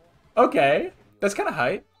Genesis. Okay, that's kind of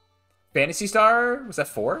hype. Phantasy Star? Was that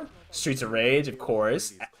 4? Streets of Rage, of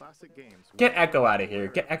course. These classic games will Get Echo out of here.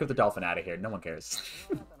 Get Echo the Dolphin out of here. No one cares.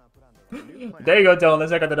 be a new plan There you go, Dylan.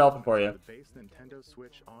 There's Echo the Dolphin for you. the base Nintendo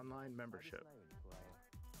Switch Online membership,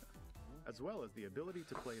 as well as the ability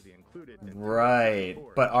to play the included Nintendo Right,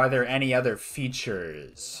 64 but are there any other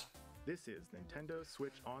features? This is Nintendo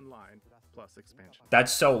Switch Online plus expansion.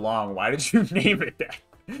 That's so long. Why did you name it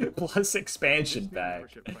that? Plus expansion This new pack.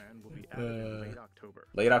 membership plan will be added in late October.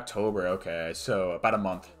 Late October, okay. So about a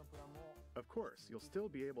month. Of course, you'll still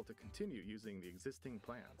be able to continue using the existing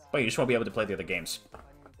plans. But you just won't be able to play the other games.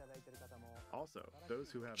 Also,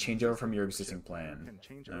 those who have Change over from your existing plan. can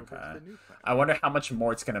change over to Okay. the new plan. I wonder how much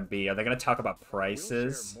more it's gonna be. Are they gonna talk about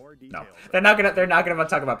prices? more No, details they're not gonna. They're not gonna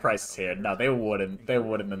talk about prices here. No, they wouldn't. They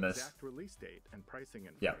wouldn't in this. Exact release date and pricing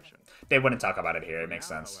Yeah, information. they wouldn't talk about it here. It makes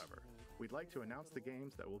Now, sense. However, we'd like to announce the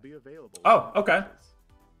games that will be available. Oh, okay.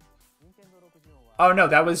 Oh no,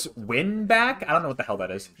 that was Win Back? I don't know what the hell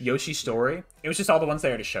that is. Yoshi Story? It was just all the ones they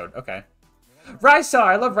already showed. Okay. Rystar,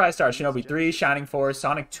 I love Rystar. Shinobi 3, Shining Force,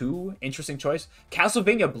 Sonic 2, interesting choice.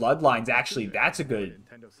 Castlevania Bloodlines, actually, that's a good.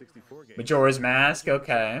 Nintendo 64 game. Majora's Mask,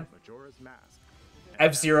 okay. Majora's Mask.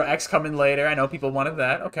 F-Zero X coming later. I know people wanted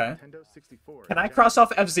that. Okay. Nintendo 64. Can I cross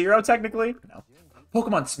off F-Zero technically? No.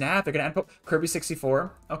 Pokemon Snap, they're gonna add Kirby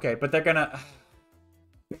 64. Okay, but they're gonna.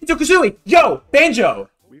 Banjo-Kazooie! Yo! Banjo!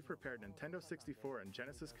 We've prepared Nintendo 64 and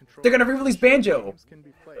Genesis controllers. They're gonna re-release Banjo! Games can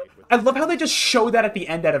be played with I love how they just show that at the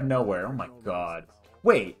end out of nowhere. Oh my god.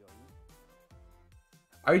 Wait.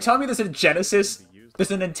 Are you telling me there's a Genesis?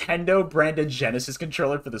 There's a Nintendo branded Genesis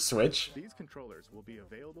controller for the Switch? These controllers will be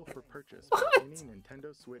available for purchase What? for any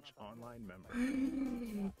Nintendo Switch Online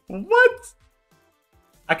member. What?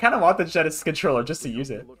 I kind of want the Genesis controller just to use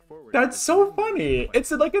it. Look forward That's to so funny. It's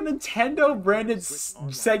like a Nintendo branded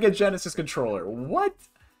Sega Genesis controller. What?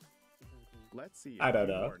 Let's see I don't a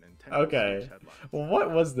few know. more Nintendo Okay. Switch headlines.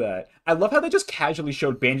 What was that? I love how they just casually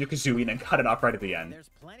showed Banjo-Kazooie and then cut it off right at the end. There's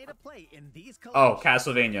plenty to play in these Oh,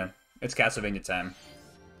 collections. Castlevania. It's Castlevania time.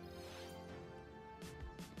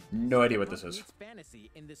 No idea what this is. Meets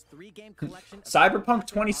fantasy in this 3-game collection of Cyberpunk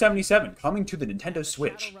 2077 coming to the Nintendo The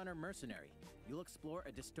Switch. Shadowrunner Mercenary. You'll explore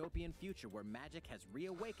a dystopian future where magic has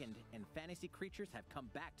reawakened and fantasy creatures have come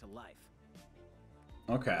back to life.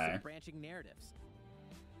 Okay. Branching narratives.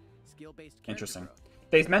 Skill-based character Interesting. growth.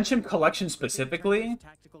 They mentioned collection specifically.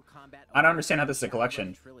 Tactical combat I don't understand how this is a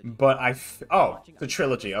collection, but oh, the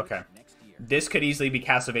trilogy, okay. This could easily be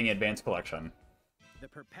Castlevania Advance Collection. The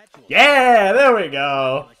perpetual Yeah, there we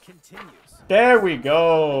go. continues. There we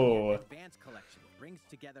go. Advance collection brings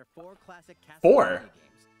together 4 classic Castlevania 4? games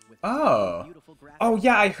with Oh. beautiful graphics. Oh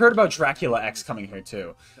yeah, I heard about Dracula X coming here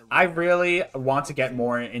too. I really want to get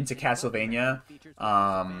more into Castlevania.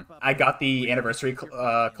 I got the anniversary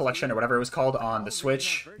collection or whatever it was called on the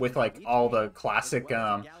Switch with like all the classic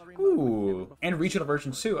ooh, and regional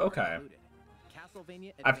versions too. Okay.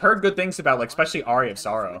 Castlevania I've heard good things about like especially Aria of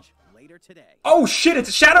Sorrow. later today. Oh shit, it's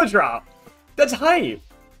a Shadow Drop. That's hype.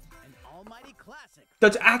 An almighty classic.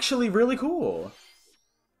 That's actually really cool.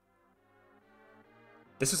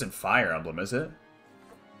 This isn't Fire Emblem, is it?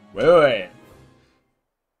 Wait.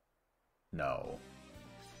 No.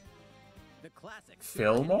 The classic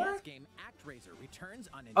Fillmore? NES game ActRaiser returns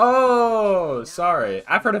on Nintendo Oh, Switch. sorry.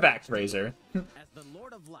 I've heard of ActRaiser. As the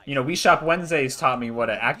Lord of Light. You know, We Shop Wednesdays taught me what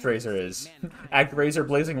an ActRaiser is. ActRaiser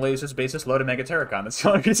Blazing Lasers Basis Loaded Megaterricon. That's the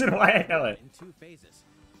only reason why I know it. in 2 phases.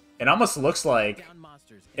 It almost looks like... Down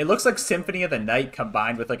monsters It looks like Symphony of the Night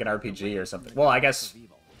combined with like an RPG or something. Well, I guess... of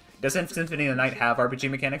evil. Doesn't Symphony of the Night have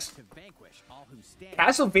RPG mechanics? To vanquish all who stand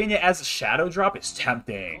understand. Castlevania as a shadow drop is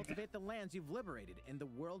tempting. Cultivate the lands you've liberated in the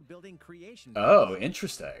world-building creation. Oh, phase.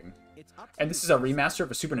 interesting. It's up to And you this is a to decide remaster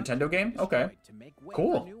of a Super which Nintendo game? destroyed Okay. to make way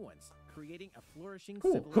Cool. for new ones, creating a flourishing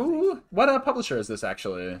Cool. civilization. What publisher is this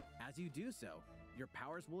actually? As you do so, your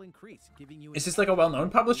powers will increase, giving you. Is this like a well-known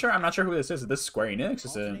publisher? I'm not sure who this is. Is this Square Enix?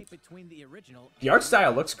 Is it? Alternate between the original The and art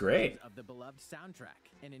style new looks great. of the beloved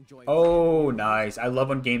soundtrack and enjoy Oh, nice. I love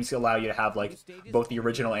when games allow you to have like both the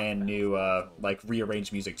original and new like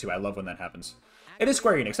rearranged music too. I love when that happens. It is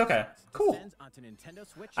Square Enix. Okay, cool. Descends onto Nintendo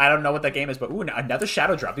Switch. I don't know what that game is, but ooh, another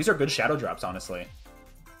shadow drop. These are good shadow drops, honestly.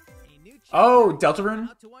 A new Oh, chapter Deltarune?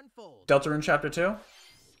 about to unfold. Deltarune Chapter 2?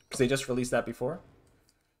 Because they just released that before.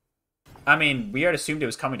 I mean, we had assumed it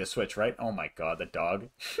was coming to Switch, right? Oh my god, the dog.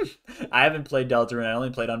 I haven't played Deltarune. I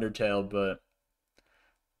only played Undertale, but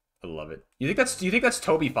I love it. Do you think that's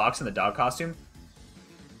Toby Fox in the dog costume?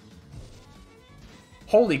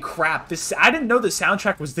 Holy crap! I didn't know the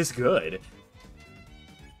soundtrack was this good.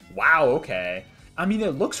 Wow. Okay. I mean,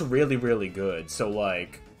 it looks really, really good. So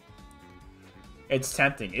like, it's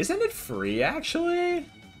tempting. Isn't it free actually?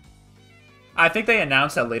 I think they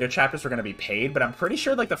announced that later chapters were going to be paid, but I'm pretty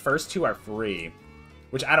sure like the first two are free,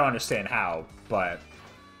 which I don't understand how, but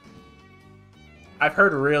I've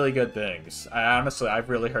heard really good things. I've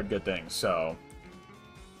really heard good things, so.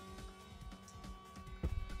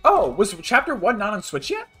 Oh, was chapter 1 not on Switch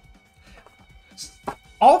yet?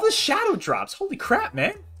 All the shadow drops. Holy crap,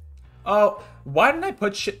 man. Oh, why didn't I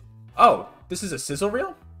put shit? Oh, this is a sizzle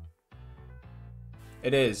reel?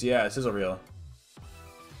 It is, yeah, a sizzle reel.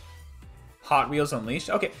 Hot Wheels Unleashed.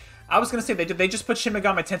 Okay, I was gonna say they just put Shin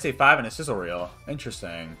Megami Tensei 5 in a sizzle reel.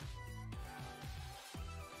 Interesting.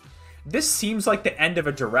 This seems like the end of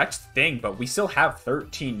a direct thing, but we still have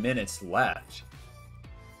 13 minutes left.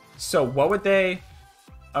 So what would they?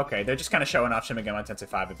 Okay, they're just kind of showing off Shin Megami Tensei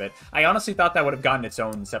 5 a bit. I honestly thought that would have gotten its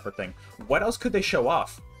own separate thing. What else could they show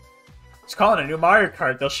off? Just call it a new Mario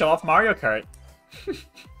Kart. They'll show off Mario Kart.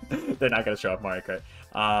 They're not gonna show off Mario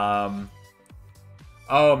Kart.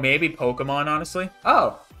 Oh, maybe Pokemon, honestly.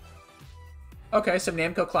 Oh. Okay, some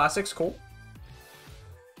Namco classics. Cool.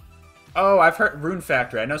 Oh, I've heard Rune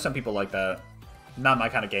Factory. I know some people like that. Not my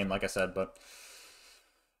kind of game, like I said, but...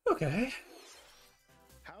 Okay.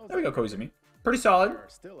 There we go, Koizumi. Pretty solid. There are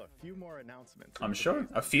still a few more announcements. I'm sure.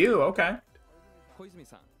 A few, okay.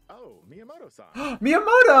 Koizumi-san. Oh, Miyamoto-san.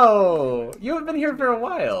 Miyamoto! You haven't been here for a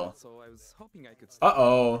while. So I was hoping I could.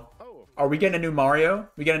 Uh-oh. Oh, Are we getting a new Mario?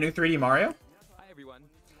 We get a new 3D Mario? Hi everyone.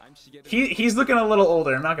 I'm Shigeru. He's looking a little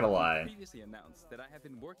older, I'm not gonna lie. Previously announced that I have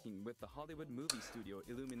been working with the Hollywood movie studio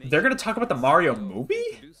Illumination. They're gonna talk about the Mario movie?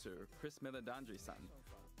 Producer Chris Meledandri-san.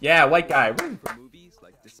 Yeah, white guy. For movies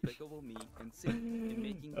like Despicable Me and Sing in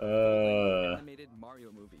making an animated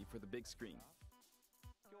Mario movie for the big screen.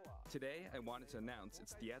 Today, I wanted to announce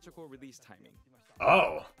its theatrical release timing.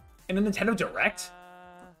 Oh. In a Nintendo Direct?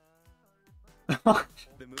 The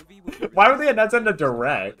movie will be Why would they released announce it in a next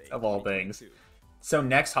Direct, holiday, of all things? 2022. So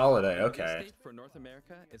next holiday, The release okay. date for North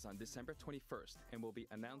America is on December 21st, and we'll be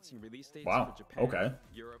announcing release dates Wow, for Japan, okay.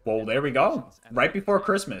 Europe, Well, and there we go. nations at Right the before time.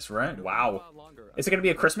 Christmas, right? It'll be Wow. while longer Is it gonna be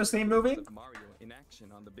a Christmas-themed movie? of Mario in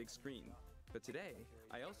action on the big screen. But today,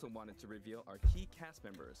 I also wanted to reveal our key cast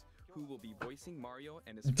members who will be voicing Mario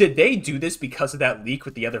and his Did they do this because of that leak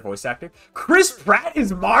with the other voice actor? Chris Pratt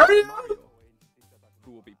is Mario?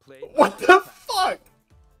 who will be played by What Chris the Pratt. fuck?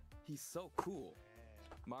 He's so cool.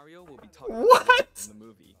 Mario will be talking What? in the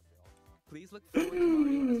movie. Please look forward to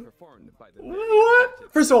Mario as performed by the very What?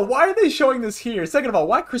 talented- First of all, why are they showing this here? Second of all,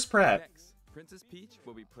 why Chris Pratt? Next, Princess Peach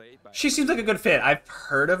will be played by She seems like a good fit. I've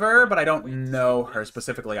heard of her, but I don't know her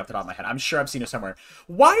specifically off the top of my head. I'm sure I've seen her somewhere.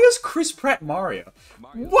 Why is Chris Pratt Mario?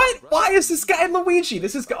 What? Why is this guy Luigi?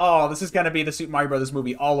 This is gonna be the Super Mario Brothers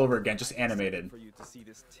movie all over again, just animated. for you to see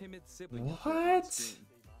this timid sibling What? on screen.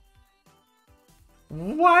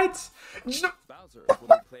 What? Bowser will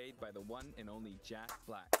be played by the one and only Jack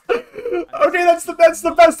Black. Okay, that's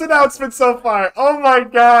the best announcement so far. Oh my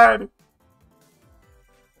god.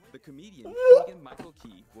 The comedian Keegan Michael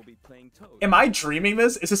Key will be playing Toad. Am I dreaming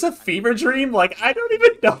this? Is this a fever dream? Like, I don't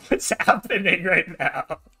even know what's happening right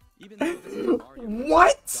now. Even though this is a Mario movie,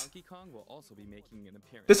 What? Donkey Kong will also be making an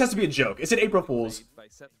appearance. This has to be a joke. Is it April Fool's? Played by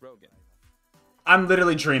Seth Rogen. I'm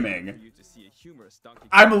literally For dreaming. you to see a humorous Donkey Kong.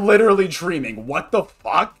 I'm literally dreaming. What the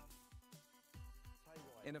fuck?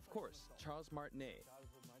 And of course, Charles Martinet,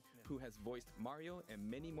 who has voiced Mario and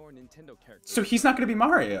many more Nintendo characters. So he's not gonna be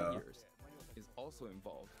Mario. years, is also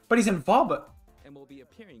involved But he's involved, and will be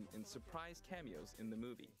appearing in surprise cameos in the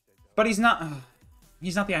movie. but he's not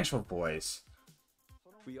the actual voice.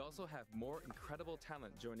 We also have more incredible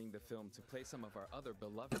talent joining the film to play some of our other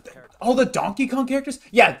beloved characters. Oh, the Donkey Kong characters?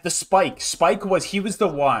 Yeah, the Spike. Spike he was the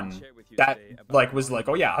one that, like, was like,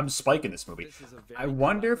 oh yeah, I'm Spike in this movie. I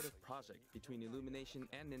wonder if... project between Illumination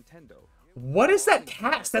and Nintendo. What is that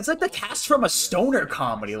cast? That's like the cast from a stoner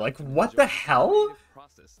comedy. Like, what the hell?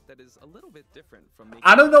 That is a little bit different from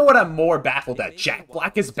I don't know what I'm more baffled at. Jack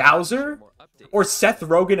Black as Bowser? Or Seth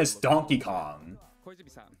Rogen as Donkey Kong?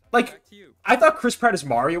 Like, I thought Chris Pratt as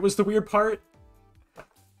Mario was the weird part.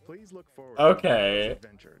 Please look forward Okay. to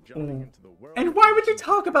adventure jumping into the world And why would you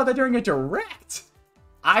talk about that during a direct?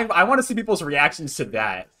 I want to see people's reactions to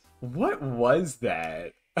that. What was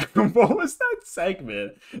that? What was that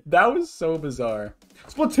segment? That was so bizarre.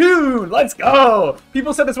 Splatoon! Let's go!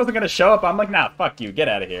 People said this wasn't going to show up. I'm like, nah, fuck you. Get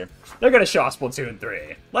out of here. They're going to show off Splatoon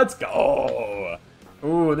 3. Let's go!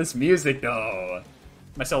 Ooh, this music, though.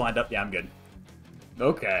 Am I still lined up? Yeah, I'm good.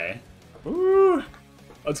 Okay. Ooh.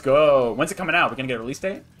 Let's go. When's it coming out? We're going to get a release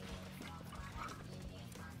date?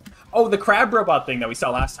 Oh, the crab robot thing that we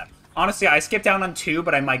saw last time. Honestly, I skipped down on 2,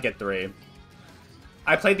 but I might get 3.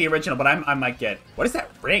 I played the original, but I might get... What is that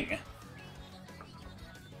ring?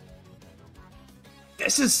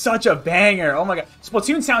 This is such a banger. Oh my god.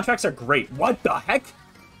 Splatoon soundtracks are great. What the heck?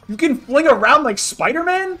 You can fling around like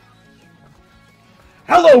Spider-Man?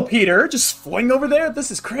 Hello, Peter. Just fling over there? This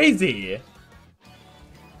is crazy.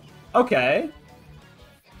 Okay.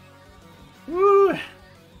 Woo.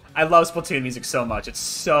 I love Splatoon music so much. It's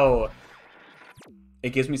so... It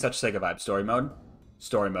gives me such Sega vibes. Story mode?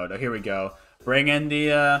 Story mode. Oh, here we go. Bring in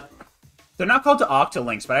the, They're not called the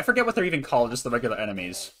Octolinks, but I forget what they're even called, just the regular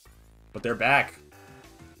enemies. But they're back.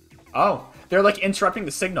 Oh, they're like interrupting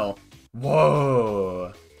the signal.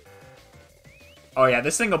 Whoa. Oh yeah,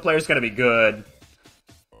 this single player is gonna be good.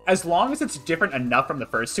 As long as it's different enough from the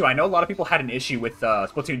first two. I know a lot of people had an issue with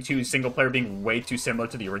Splatoon 2's single player being way too similar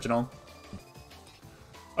to the original.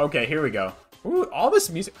 Okay, here we go. Ooh, all this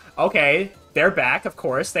music. Okay, they're back, of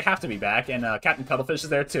course. They have to be back. And Captain Cuttlefish is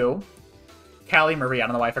there too. Callie, Marie, I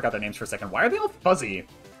don't know why I forgot their names for a second. Why are they all fuzzy?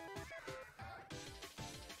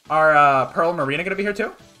 Are Pearl and Marina gonna be here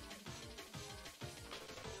too?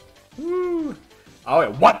 Woo. Oh,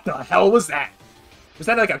 wait, what the hell was that? Was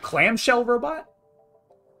that like a clamshell robot?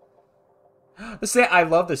 I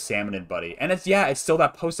love the Salmonid Buddy. And it's still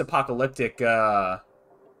that post-apocalyptic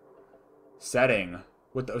setting.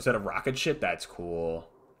 Was that a rocket ship? That's cool.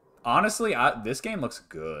 Honestly, this game looks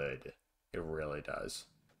good. It really does.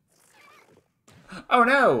 Oh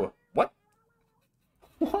no! What?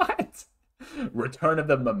 What? Return of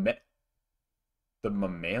the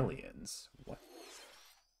Mammalians. What?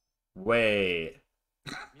 Wait.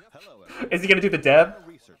 Is he gonna do the dev?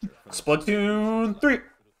 Splatoon 3!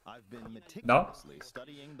 No?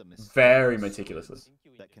 Very meticulously.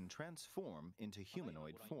 That can transform into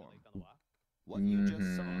humanoid form. What you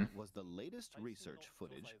just saw was the latest research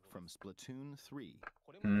footage from Splatoon 3.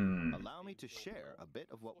 Allow me to share a bit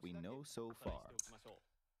of what we know so far.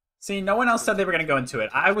 See, no one else said they were going to go into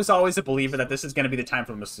it. I was always a believer that this is going to be the time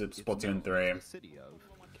for Splatoon 3.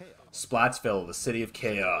 Splatsville, the City of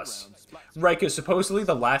Chaos. Right, because supposedly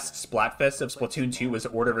the last Splatfest of Splatoon 2 was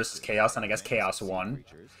Order vs. Chaos, and I guess Chaos won.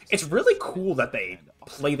 It's really cool that they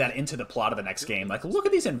play that into the plot of the next game. Like, look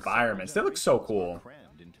at these environments. They look so cool.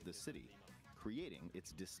 Creating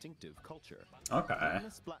its distinctive culture. Okay. In the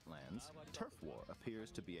Splatlands, turf war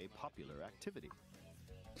appears to be a popular activity.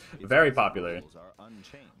 Very popular.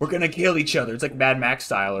 We're gonna kill each other. It's like Mad Max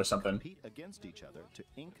style or something. Against each other to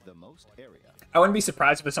ink the most area. I wouldn't be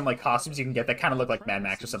surprised if there's some like costumes you can get that kind of look like Mad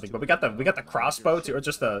Max or something. But we got the crossbow too, or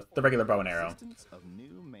just the regular bow and arrow.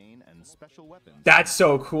 That's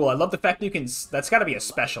so cool. I love the fact that you can. That's got to be a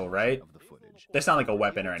special, right? That's not like a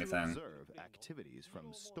weapon or anything. Activities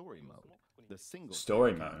from story mode.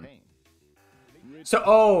 Story mode.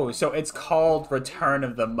 So it's called Return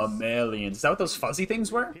of the Mammalians. Is that what those fuzzy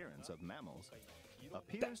things were?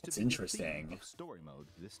 That's interesting.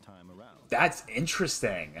 That's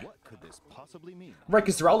interesting. Right,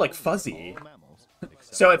 because they're all like fuzzy.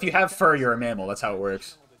 So if you have fur, you're a mammal. That's how it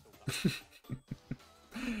works.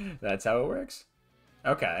 That's how it works?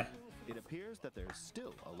 Okay. It appears that there's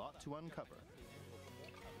still a lot to uncover.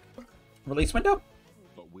 Release window?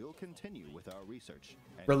 But we'll continue with our research.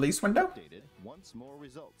 Release window? Once more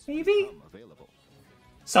results maybe? Available.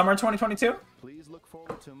 Summer 2022? Please look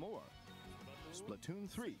forward to more. Splatoon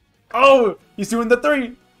 3. Oh, he's doing the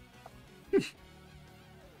 3.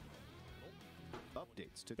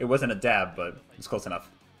 Updates to it wasn't a dab, but it's close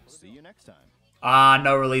enough. See you next time.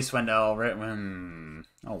 No release window.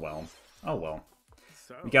 Oh well. Oh well.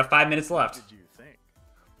 So, we got 5 minutes left. What did you think?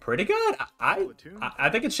 Pretty good. I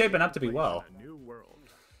think it's shaping up to be well. A new world.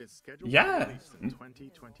 is scheduled Yeah. for release in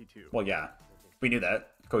 2022. Well, yeah. We knew that,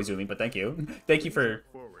 Koizumi, but thank you. Thank you for...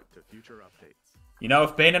 Forward to future updates. You know,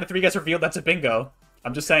 if Bayonetta 3 gets revealed, that's a bingo.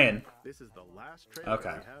 I'm just saying. This is the last trailer Okay.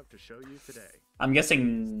 we have to show you today. I'm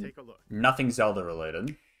guessing Take a look. nothing Zelda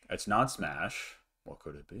related. It's not Smash. What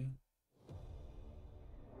could it be?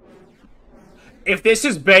 If this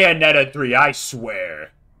is Bayonetta 3, I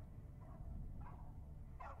swear.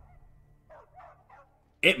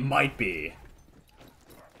 It might be.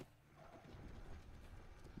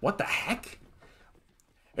 What the heck?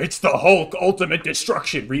 It's the Hulk Ultimate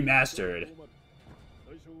Destruction Remastered.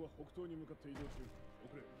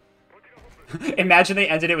 Imagine they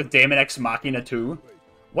ended it with Daemon X Machina 2.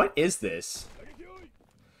 What is this?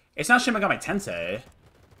 It's not Shin Megami Tensei.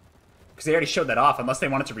 Because they already showed that off, unless they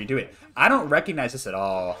wanted to redo it. I don't recognize this at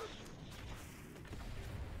all.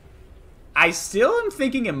 I still am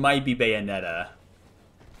thinking it might be Bayonetta.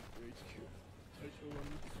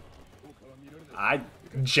 I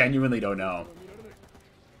genuinely don't know.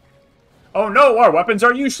 Oh no, our weapons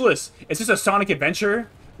are useless! Is this a Sonic Adventure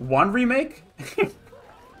 1 remake?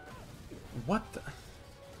 What the...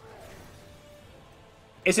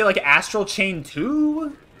 Is it like Astral Chain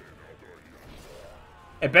 2?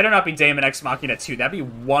 It better not be Daemon X Machina 2. That'd be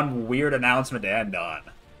one weird announcement to end on.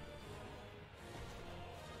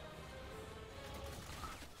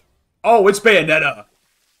 Oh, it's Bayonetta!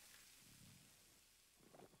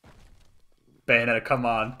 Bayonetta, come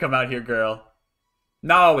on. Come out here, girl.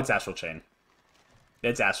 No, it's Astral Chain.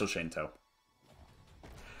 It's Astral Chain 2.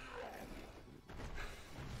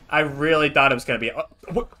 I really thought it was going to be...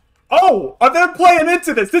 Oh! They're playing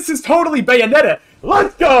into this! This is totally Bayonetta!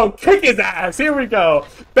 Let's go! Kick his ass! Here we go!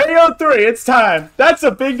 Bayo 3, it's time! That's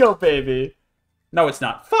a bingo, baby! No, it's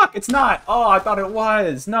not. Fuck, it's not! Oh, I thought it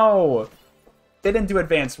was! No! They didn't do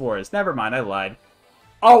Advance Wars. Never mind, I lied.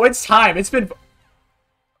 Oh, it's time! It's been...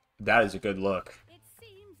 That is a good look.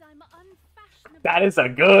 That is a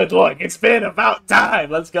good look! It's been about time!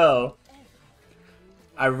 Let's go!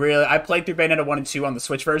 I played through Bayonetta 1 and 2 on the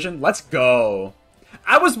Switch version. Let's go!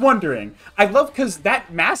 I was wondering. I love because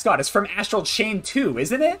that mascot is from Astral Chain 2,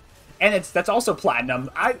 isn't it? And that's also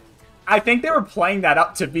Platinum. I think they were playing that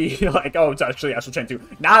up to be like, oh, it's actually Astral Chain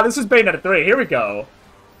 2. Nah, this is Bayonetta 3. Here we go.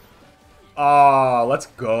 Oh, let's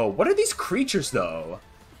go. What are these creatures, though?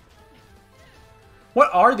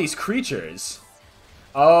 What are these creatures?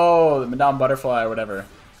 Oh, the Madame Butterfly or whatever.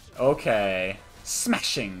 Okay.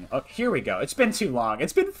 Smashing. Oh, here we go. It's been too long.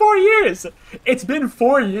 It's been 4 years. It's been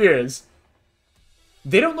 4 years.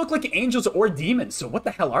 They don't look like angels or demons, so what the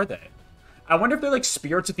hell are they? I wonder if they're like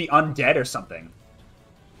spirits of the undead or something.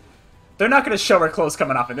 They're not going to show her clothes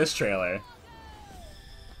coming off in this trailer.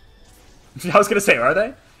 I was going to say, are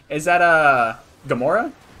they? Is that,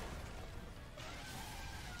 Gamora?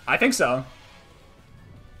 I think so.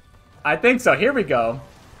 I think so. Here we go.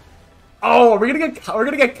 Oh, we're gonna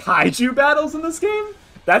get kaiju battles in this game?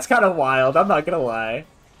 That's kind of wild, I'm not gonna lie.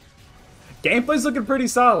 Gameplay's looking pretty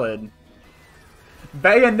solid.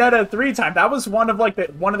 Bayonetta 3 time. That was one of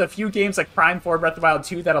the few games like Prime 4, Breath of the Wild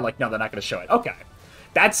 2 that are like, no, they're not gonna show it. Okay.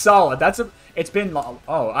 That's solid. It's been long.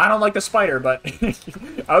 Oh, I don't like the spider, but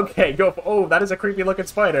okay, go. Oh, that is a creepy looking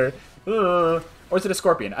spider. Or is it a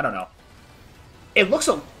scorpion? I don't know. It looks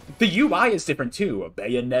the UI is different too.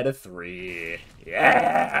 Bayonetta 3.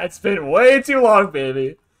 Yeah, it's been way too long,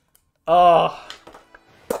 baby. Oh,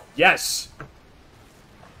 yes.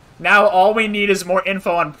 Now all we need is more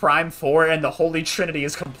info on Prime 4 and the Holy Trinity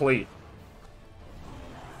is complete.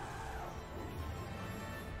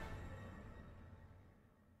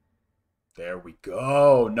 There we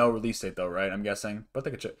go. No release date though, right? I'm guessing. But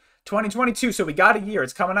they could check. 2022, so we got a year.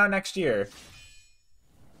 It's coming out next year.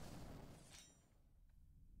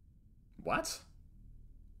 What?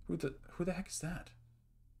 Who the heck is that?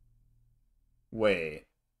 Wait.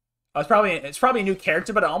 Oh, it's probably a new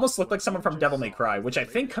character, but it almost looked like someone from Devil May Cry, which I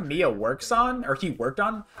think Kamiya works on, or he worked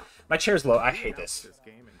on. My chair's low. I hate this.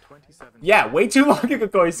 Yeah, way too long ago,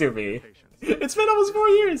 Koizumi. It's been almost 4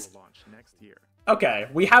 years. Okay,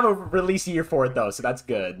 we have a release year for it, though, so that's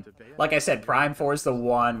good. Like I said, Prime 4 is the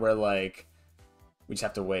one where, like, we just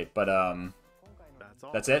have to wait, but,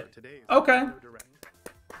 that's it? Okay.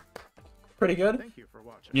 Pretty good.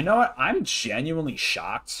 You know what? I'm genuinely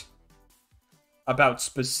shocked about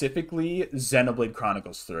specifically Xenoblade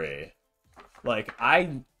Chronicles 3. Like,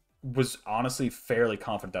 I was honestly fairly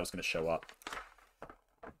confident that was going to show up.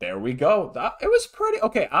 There we go. It was pretty...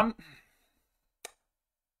 Okay,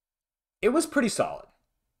 it was pretty solid.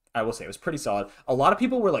 I will say it was pretty solid. A lot of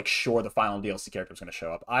people were like sure the final DLC character was going to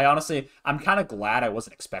show up. I'm kind of glad I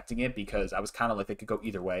wasn't expecting it because I was kind of like they could go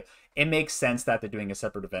either way. It makes sense that they're doing a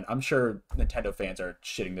separate event. I'm sure Nintendo fans are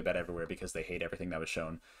shitting the bed everywhere because they hate everything that was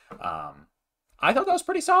shown. I thought that was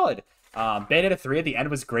pretty solid. Bayonetta 3 at the end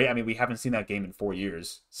was great. I mean, we haven't seen that game in 4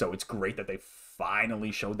 years, so it's great that they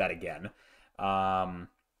finally showed that again.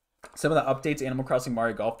 Some of the updates, Animal Crossing,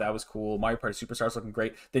 Mario Golf, that was cool. Mario Party Superstars looking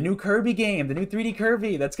great. The new Kirby game, the new 3D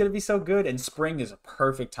Kirby, that's going to be so good. And spring is a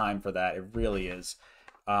perfect time for that. It really is.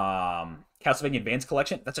 Castlevania Advance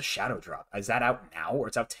Collection, that's a shadow drop. Is that out now or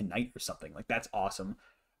it's out tonight or something? Like, that's awesome.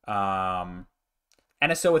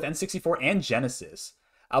 NSO with N64 and Genesis.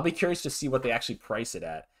 I'll be curious to see what they actually price it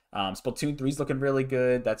at. Splatoon 3 is looking really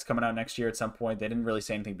good. That's coming out next year at some point. They didn't really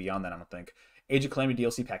say anything beyond that, I don't think. Age of Calamity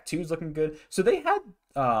DLC Pack 2 is looking good. So they had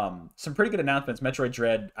some pretty good announcements. Metroid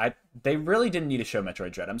Dread, they really didn't need to show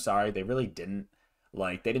Metroid Dread. I'm sorry, they really didn't.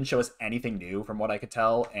 Like, they didn't show us anything new from what I could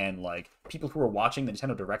tell. And, like, people who are watching the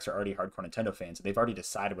Nintendo Directs are already hardcore Nintendo fans. They've already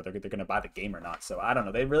decided whether they're going to buy the game or not. So, I don't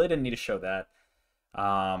know. They really didn't need to show that.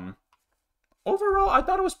 Overall, I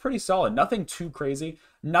thought it was pretty solid. Nothing too crazy.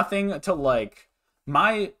 Nothing to, like...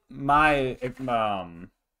 My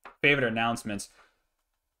favorite announcements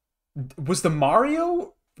was the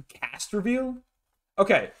Mario cast reveal.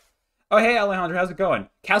 Okay. Oh, hey, Alejandro, how's it going?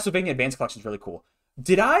 Castlevania Advance Collection is really cool.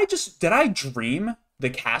 Did I dream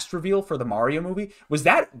the cast reveal for the Mario movie? Was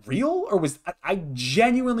that real, or I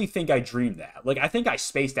genuinely think I dreamed that? Like, I think I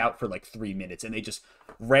spaced out for like 3 minutes, and they just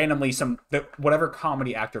randomly whatever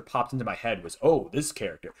comedy actor popped into my head was, oh, this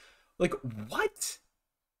character. Like, what?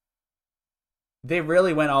 They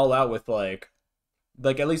really went all out with like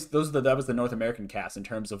at least that was the North American cast in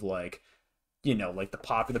terms of like, you know, like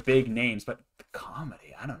the big names, but the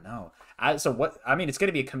comedy, I don't know. It's going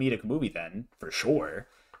to be a comedic movie then for sure.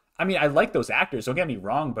 I mean, I like those actors, don't get me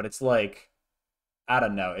wrong, but it's like, I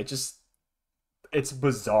don't know. It's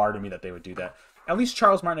bizarre to me that they would do that. At least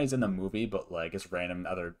Charles Martinet is in the movie, but like it's random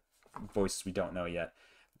other voices we don't know yet.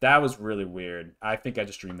 That was really weird. I think I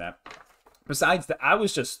just dreamed that. Besides that, I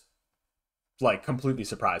was just like completely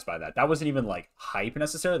surprised by that. That wasn't even like hype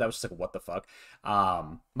necessarily. That was just like, what the fuck?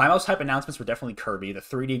 My most hype announcements were definitely Kirby, the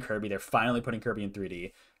 3D Kirby. They're finally putting Kirby in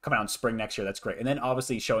 3D. Coming out in spring next year. That's great. And then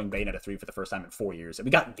obviously showing Bayonetta 3 for the first time in 4 years. And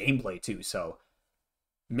we got gameplay too, so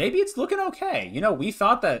maybe it's looking okay. You know, we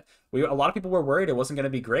thought that a lot of people were worried it wasn't going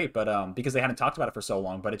to be great, but because they hadn't talked about it for so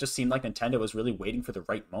long. But it just seemed like Nintendo was really waiting for the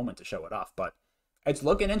right moment to show it off. But it's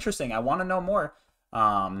looking interesting. I want to know more.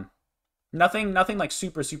 Nothing like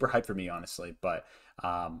super hype for me, honestly, but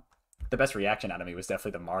the best reaction out of me was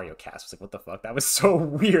definitely the Mario cast. I was like, what the fuck? That was so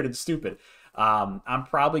weird and stupid. I'm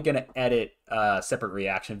probably gonna edit separate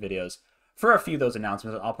reaction videos for a few of those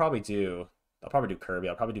announcements. I'll probably do Kirby,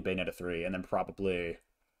 I'll probably do Bayonetta 3, and then probably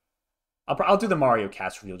I'll do the Mario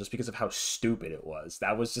cast reveal just because of how stupid it was.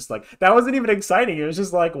 That was just like, that wasn't even exciting. It was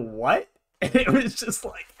just like, what? It was just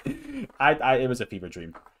like, it was a fever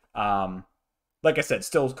dream. Like I said,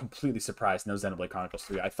 still completely surprised no Xenoblade Chronicles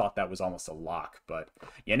 3. I thought that was almost a lock, but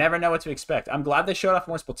you never know what to expect. I'm glad they showed off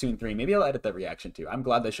more Splatoon 3. Maybe I'll edit that reaction too. I'm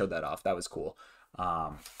glad they showed that off. That was cool.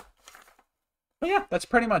 But yeah, that's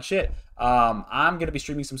pretty much it. I'm going to be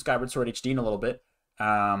streaming some Skyward Sword HD in a little bit.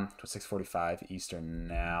 6:45 Eastern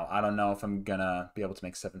now. I don't know if I'm going to be able to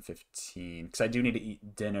make 7:15 because I do need to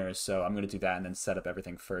eat dinner, so I'm going to do that and then set up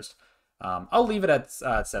everything first. I'll leave it at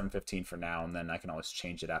 7:15 for now, and then I can always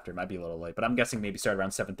change it after. It might be a little late, but I'm guessing maybe start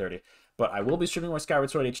around 7:30. But I will be streaming more Skyward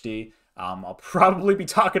Sword HD. I'll probably be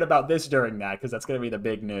talking about this during that, because that's going to be the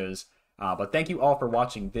big news. But thank you all for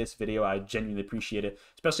watching this video. I genuinely appreciate it,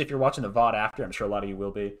 especially if you're watching the VOD after. I'm sure a lot of you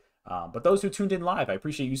will be. But those who tuned in live, I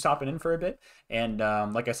appreciate you stopping in for a bit. And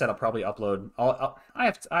like I said, I'll probably upload.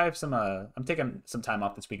 I have some. I'm taking some time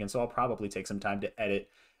off this weekend, so I'll probably take some time to edit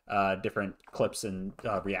different clips and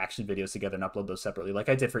reaction videos together and upload those separately, like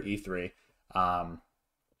I did for E3.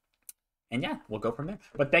 And yeah, we'll go from there.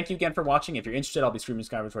 But thank you again for watching. If you're interested, I'll be streaming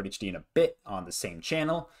Skyward Sword HD in a bit on the same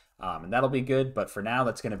channel. And that'll be good. But for now,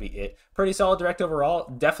 that's going to be it. Pretty solid Direct overall.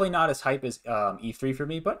 Definitely not as hype as E3 for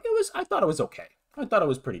me, but I thought it was okay. I thought it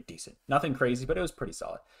was pretty decent. Nothing crazy, but it was pretty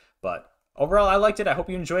solid. But overall, I liked it. I hope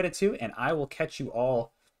you enjoyed it too. And I will catch you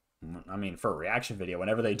all, I mean, for a reaction video.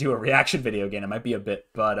 Whenever they do a reaction video again, it might be a bit.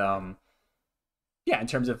 But yeah, in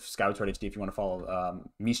terms of Skyward Sword HD, if you want to follow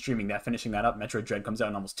me streaming that, finishing that up, Metroid Dread comes out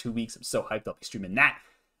in almost 2 weeks. I'm so hyped I'll be streaming that.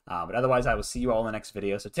 But otherwise, I will see you all in the next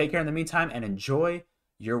video. So take care in the meantime and enjoy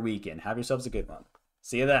your weekend. Have yourselves a good one.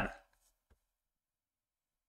 See you then.